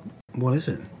 What is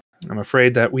it? I'm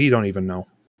afraid that we don't even know.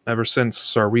 Ever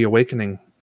since our reawakening,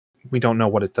 we don't know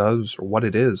what it does or what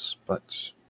it is,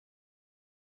 but...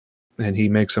 And he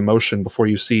makes a motion before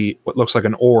you see what looks like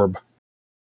an orb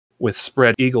with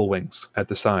spread eagle wings at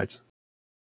the sides.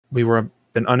 We were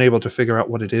been unable to figure out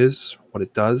what it is, what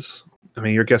it does. I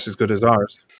mean, your guess is as good as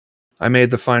ours. I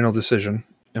made the final decision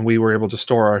and we were able to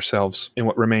store ourselves in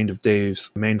what remained of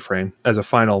Dave's mainframe as a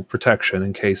final protection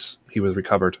in case he was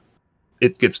recovered.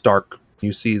 It gets dark.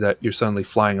 You see that you're suddenly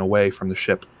flying away from the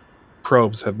ship.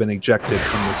 Probes have been ejected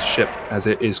from the ship as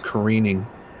it is careening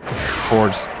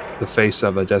towards the face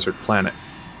of a desert planet.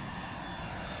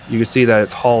 You can see that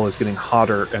its hull is getting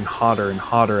hotter and hotter and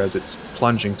hotter as it's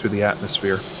plunging through the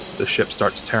atmosphere. The ship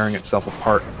starts tearing itself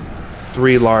apart.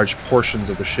 3 large portions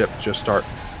of the ship just start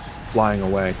flying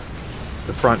away.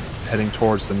 The front heading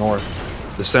towards the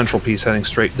north, the central piece heading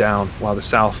straight down, while the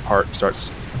south part starts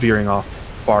veering off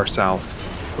far south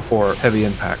before heavy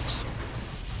impacts.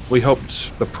 We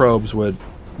hoped the probes would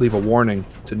leave a warning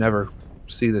to never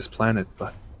see this planet,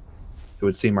 but it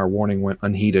would seem our warning went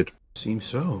unheeded. Seems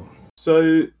so.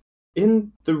 So,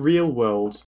 in the real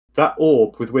world, that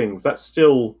orb with wings, that's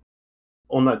still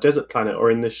on that desert planet or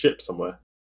in this ship somewhere?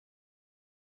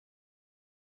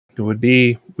 It would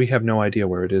be, we have no idea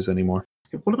where it is anymore.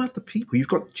 What about the people? You've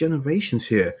got generations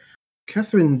here.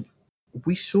 Catherine,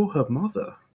 we saw her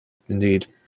mother. Indeed.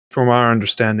 From our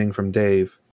understanding from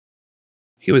Dave,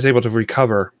 he was able to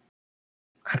recover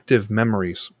active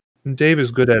memories. And Dave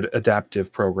is good at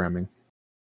adaptive programming.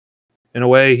 In a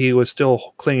way, he was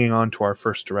still clinging on to our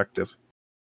first directive.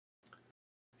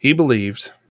 He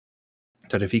believed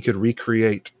that if he could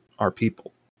recreate our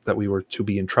people that we were to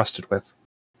be entrusted with,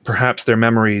 perhaps their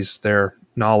memories, their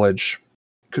knowledge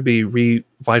could be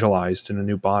revitalized in a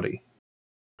new body.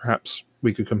 Perhaps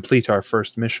we could complete our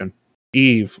first mission.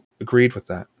 Eve agreed with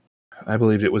that. I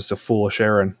believed it was a foolish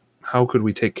errand. How could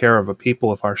we take care of a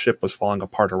people if our ship was falling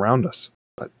apart around us?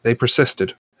 But they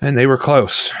persisted, and they were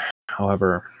close.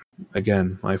 However,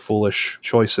 again, my foolish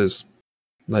choices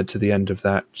led to the end of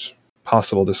that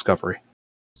possible discovery.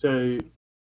 So,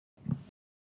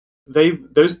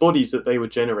 those bodies that they were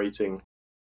generating,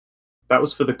 that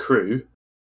was for the crew,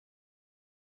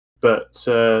 but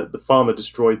the farmer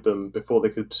destroyed them before they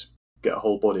could get a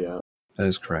whole body out. That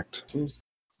is correct. Jeez.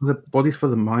 The bodies for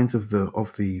the minds of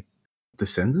the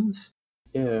descendants?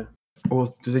 Yeah.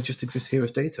 Or do they just exist here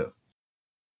as data?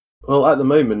 Well, at the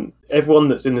moment, everyone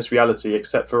that's in this reality,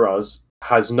 except for us,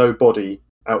 has no body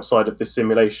outside of this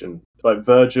simulation. Like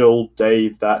Virgil,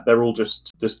 Dave, they're all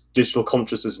just digital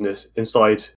consciousness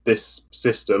inside this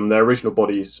system. Their original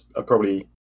bodies are probably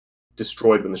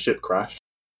destroyed when the ship crashed.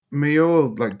 Mayor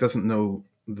doesn't know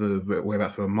the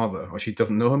whereabouts of her mother, or she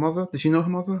doesn't know her mother. Did she know her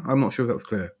mother? I'm not sure if that was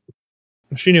clear.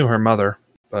 She knew her mother,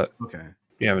 but Okay.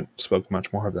 we haven't spoken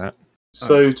much more of that.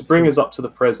 So to bring us up to the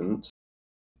present,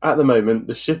 at the moment,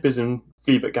 the ship is in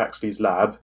Phoebus Gaxley's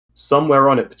lab. Somewhere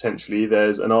on it, potentially,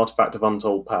 there's an artifact of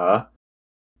untold power.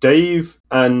 Dave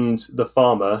and the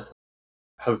farmer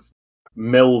have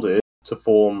melded to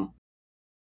form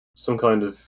some kind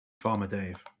of Farmer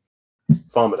Dave.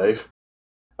 Farmer Dave.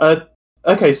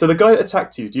 Okay, so the guy that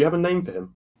attacked you, do you have a name for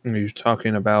him? Are you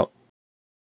talking about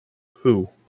who?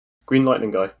 Green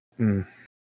Lightning guy.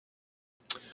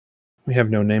 We have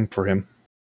no name for him.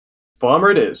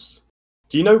 Farmer it is.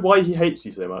 Do you know why he hates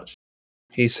you so much?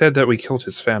 He said that we killed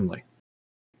his family.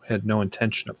 We had no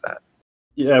intention of that.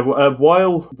 Yeah,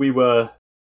 while we were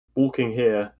walking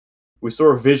here, we saw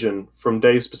a vision from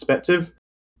Dave's perspective.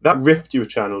 That rift you were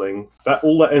channeling,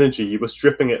 all that energy, you were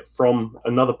stripping it from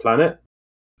another planet,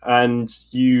 and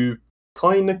you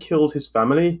kind of killed his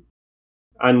family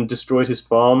and destroyed his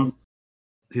farm.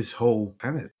 His whole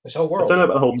planet. This whole I world. don't know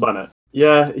about the whole planet.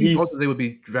 Yeah, He thought that they would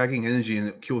be dragging energy and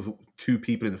it kills 2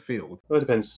 people in the field. Well, it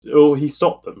depends. Oh, he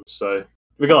stopped them, so...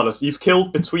 Regardless, you've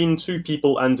killed between 2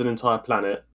 people and an entire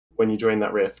planet when you drain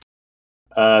that rift.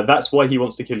 That's why he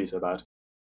wants to kill you so bad.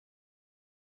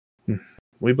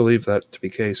 We believe that to be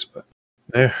the case, but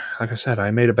like I said,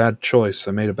 I made a bad choice.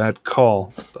 I made a bad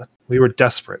call, but we were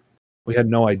desperate. We had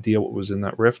no idea what was in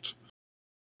that rift.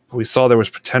 But we saw there was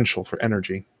potential for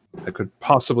energy that could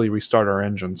possibly restart our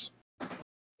engines.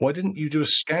 Why didn't you do a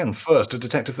scan first to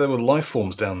detect if there were life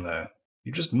forms down there?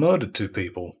 You just murdered 2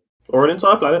 people. Or an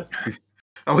entire planet.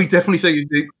 Are we definitely saying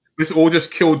this all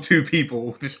just killed 2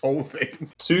 people, this whole thing?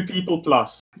 2 people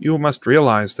plus. You must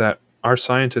realize that our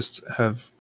scientists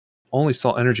have only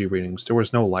saw energy readings. There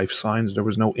was no life signs. There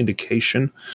was no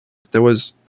indication. There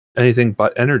was anything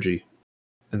but energy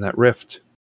in that rift.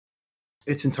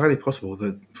 It's entirely possible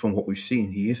that, from what we've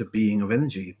seen, he is a being of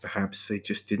energy. Perhaps they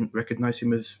just didn't recognize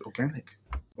him as organic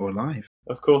or alive.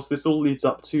 Of course, this all leads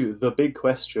up to the big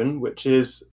question, which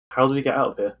is, how do we get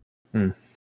out of here?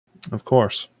 Of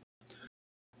course.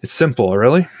 It's simple,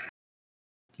 really.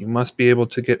 You must be able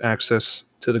to get access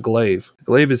to the glaive. The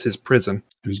glaive is his prison.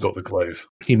 Who's got the glaive?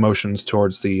 He motions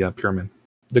towards the pyramid.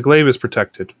 The glaive is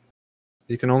protected.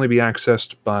 It can only be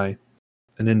accessed by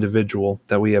an individual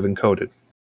that we have encoded.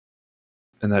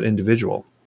 And that individual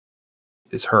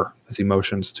is her, as he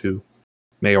motions to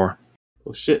Mayor.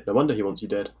 Well, shit, no wonder he wants you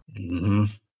dead. Mm-hmm.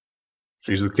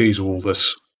 She's the key to all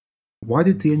this. Why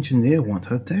did the engineer want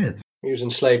her dead? He was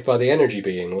enslaved by the energy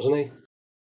being, wasn't he?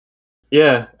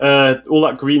 Yeah, all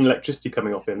that green electricity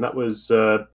coming off him, that was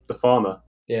the farmer.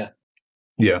 Yeah.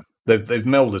 Yeah, they've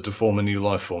melded to form a new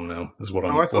life form now, is what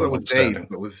I'm, I thought what it I'm was understanding.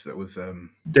 Dave. That was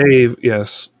Dave,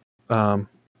 yes.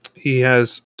 He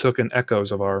has taken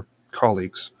echoes of our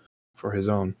colleagues for his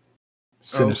own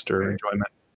sinister okay. enjoyment.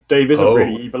 Dave isn't Oh.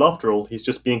 really evil after all. He's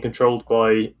just being controlled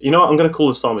by... You know what? I'm going to call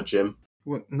this farmer Jim.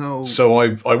 What? No. So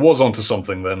I was onto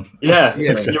something then. Yeah,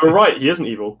 Yeah. you were right. He isn't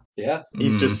evil. Yeah.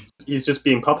 He's just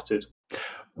being puppeted.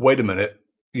 Wait a minute.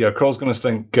 Yeah, Kroll's going to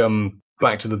think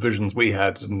back to the visions we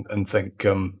had and think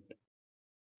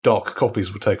dark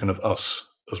copies were taken of us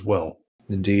as well.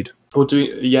 Indeed. Or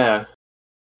yeah.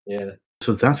 Yeah.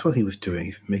 So that's what he was doing.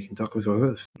 He's making darkness of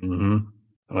us. Mm-hmm.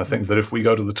 And I think that if we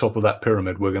go to the top of that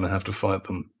pyramid, we're going to have to fight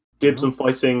them. Dibs on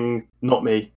fighting, not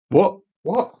me. What?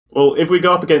 What? Well, if we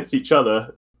go up against each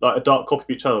other, like a dark copy of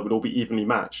each other would all be evenly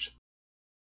matched.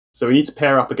 So we need to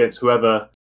pair up against whoever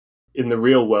in the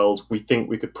real world we think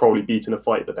we could probably beat in a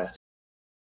fight the best.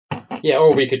 Yeah,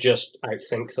 or we could just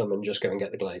outthink them and just go and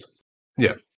get the glaive.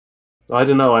 I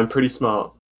don't know, I'm pretty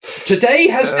smart. Today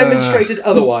has demonstrated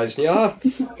otherwise, yeah.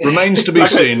 Remains to be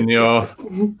seen, yeah.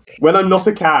 When I'm not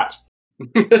a cat.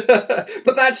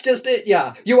 But that's just it,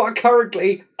 yeah. You are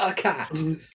currently a cat.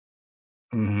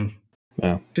 Mm-hmm.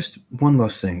 Just one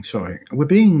last thing. Sorry, we're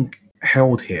being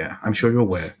held here. I'm sure you're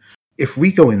aware. If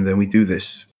we go in there and we do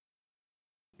this,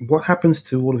 what happens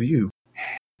to all of you?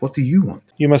 What do you want?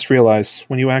 You must realize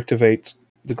when you activate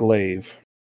the glaive,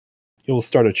 you will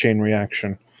start a chain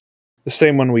reaction. The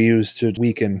same one we used to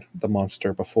weaken the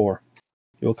monster before.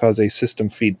 It will cause a system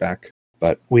feedback.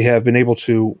 But we have been able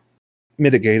to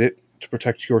mitigate it to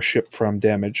protect your ship from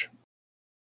damage,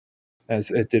 as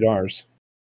it did ours.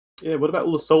 Yeah, what about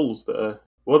all the souls that are...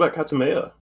 What about Captain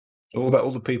Mayor? What about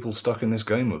all the people stuck in this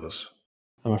game with us?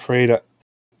 I'm afraid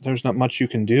there's not much you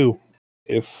can do.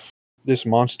 If this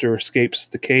monster escapes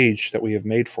the cage that we have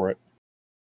made for it,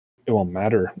 it won't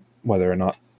matter whether or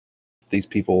not these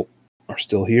people are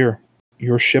still here.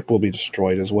 Your ship will be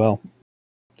destroyed as well.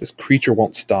 This creature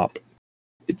won't stop.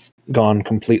 It's gone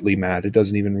completely mad. It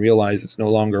doesn't even realize it's no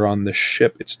longer on the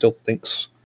ship. It still thinks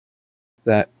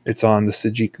that it's on the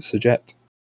Sajet.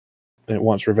 And it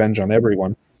wants revenge on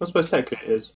everyone. I suppose technically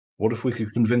it is. What if we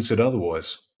could convince it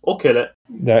otherwise? Or kill it.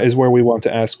 That is where we want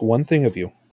to ask one thing of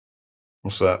you.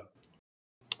 What's that?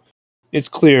 It's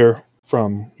clear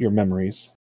from your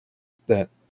memories that,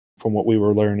 from what we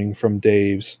were learning from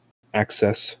Dave's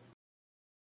access,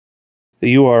 that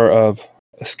you are of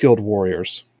skilled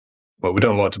warriors. Well, we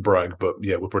don't like to brag, but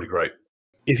yeah, we're pretty great.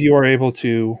 If you are able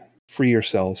to free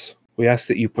yourselves, we ask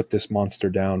that you put this monster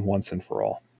down once and for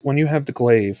all. When you have the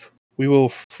glaive, we will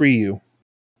free you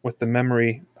with the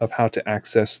memory of how to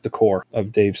access the core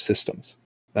of Dave's systems.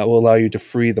 That will allow you to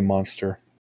free the monster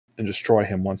and destroy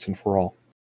him once and for all.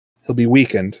 He'll be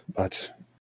weakened, but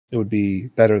it would be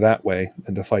better that way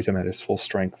than to fight him at his full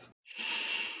strength.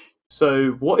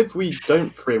 So what if we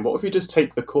don't free him? What if we just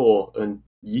take the core and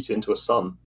yeet it into a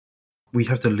sun? We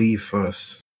have to leave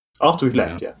first. After we've Yeah.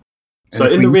 left, yeah. And So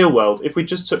if in we- the real world, if we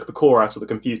just took the core out of the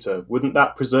computer, wouldn't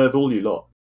that preserve all you lot?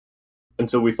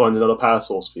 Until we find another power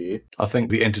source for you. I think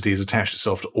the entity has attached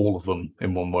itself to all of them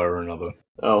in one way or another.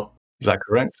 Oh. Is that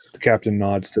correct? The captain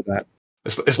nods to that.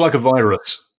 It's like a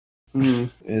virus. Hmm.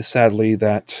 Sadly,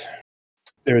 that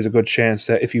there is a good chance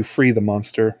that if you free the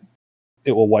monster,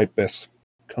 it will wipe this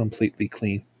completely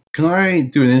clean. Can I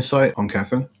do an insight on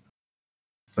Catherine?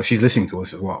 Like she's listening to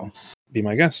us as well. Be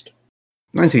my guest.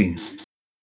 19.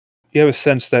 You have a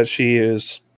sense that she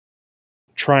is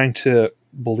trying to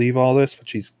believe all this, but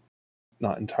she's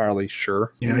not entirely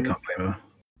sure. Yeah, I can't blame her.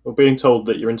 We're being told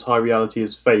that your entire reality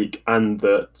is fake and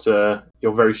that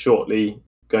you're very shortly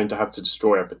going to have to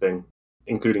destroy everything,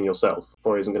 including yourself.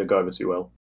 Probably isn't going to go over too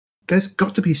well. There's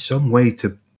got to be some way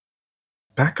to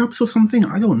backups or something.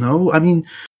 I don't know. I mean,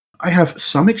 I have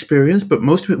some experience, but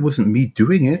most of it wasn't me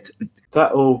doing it.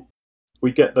 That'll...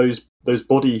 We get those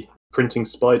body printing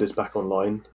spiders back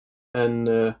online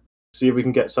and see if we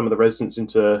can get some of the residents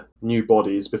into new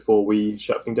bodies before we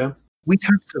shut everything down. We'd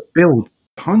have to build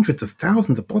hundreds of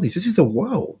thousands of bodies. This is a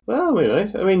world. Well, you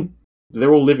know, I mean,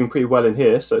 they're all living pretty well in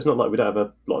here, so it's not like we don't have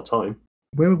a lot of time.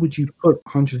 Where would you put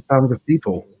hundreds of thousands of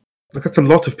people? Like, that's a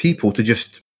lot of people to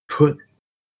just put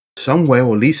somewhere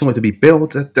or leave somewhere to be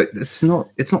built. It's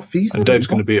not feasible. And Dave's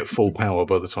going to be at full power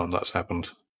by the time that's happened.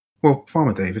 Well,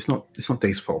 Farmer Dave, it's not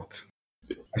Dave's fault.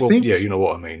 I Well, think. yeah, you know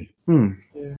what I mean.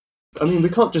 I mean, we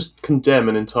can't just condemn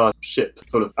an entire ship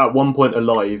full of, at one point,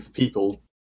 alive people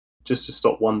just to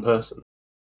stop one person.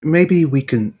 Maybe we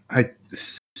can.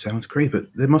 This sounds great, but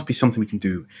there must be something we can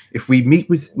do. If we meet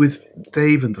with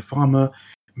Dave and the farmer,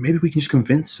 maybe we can just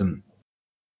convince them.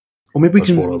 Or maybe we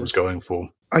That's can. what I was going for.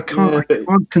 I can't. Yeah, I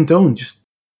can't condone just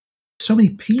so many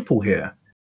people here.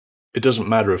 It doesn't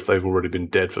matter if they've already been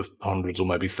dead for hundreds or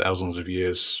maybe thousands of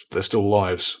years. They're still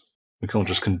lives. We can't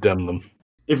just condemn them.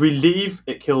 If we leave,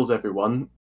 it kills everyone.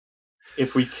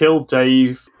 If we kill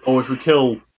Dave, or if we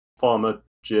kill Farmer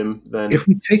Jim, then If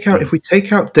we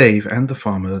take out Dave and the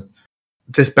farmer,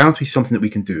 there's bound to be something that we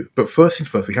can do. But first things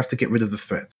first, we have to get rid of the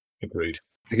threat. Agreed.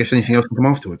 I guess anything else can come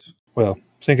afterwards. Well,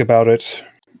 think about it.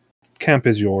 Camp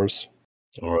is yours.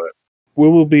 All right. We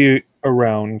will be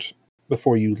around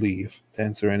before you leave to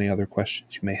answer any other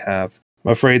questions you may have.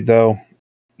 I'm afraid, though,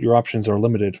 your options are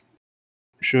limited.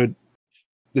 Should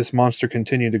this monster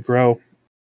continue to grow,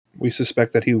 we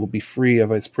suspect that he will be free of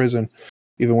his prison,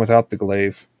 even without the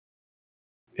glaive,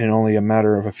 in only a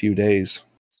matter of a few days,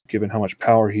 given how much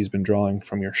power he's been drawing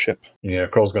from your ship. Yeah,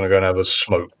 Carl's going to go and have a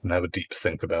smoke and have a deep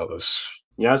think about this.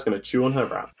 Ya's going to chew on her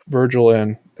wrap. Virgil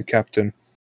and the captain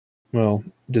will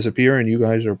disappear, and you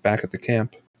guys are back at the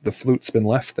camp. The flute's been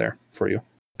left there for you.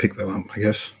 Pick that up, I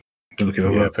guess. To look it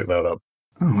over. Yeah, pick that up.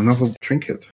 Oh, another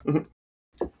trinket.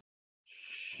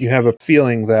 You have a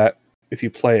feeling that if you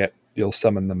play it, you'll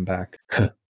summon them back.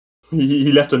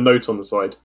 He left a note on the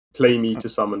side. Play me to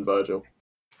summon Virgil.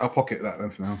 I'll pocket that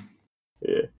then for now.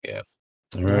 Yeah.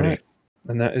 Alrighty.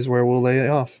 And that is where we'll lay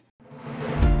it off.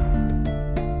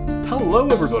 Hello,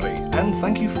 everybody, and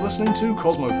thank you for listening to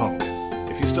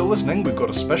Cosmopunk. If you're still listening, we've got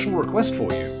a special request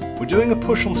for you. We're doing a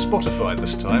push on Spotify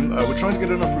this time. We're trying to get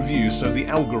enough reviews so the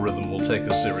algorithm will take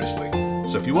us seriously.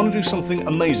 So if you want to do something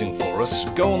amazing for us,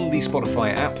 go on the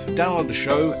Spotify app, download the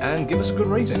show, and give us a good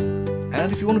rating.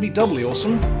 And if you want to be doubly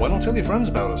awesome, why not tell your friends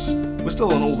about us? We're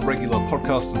still on all the regular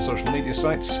podcast and social media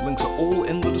sites. Links are all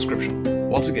in the description.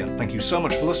 Once again, thank you so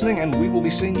much for listening, and we will be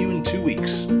seeing you in 2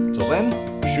 weeks. Till then,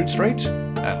 shoot straight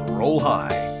and roll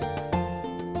high.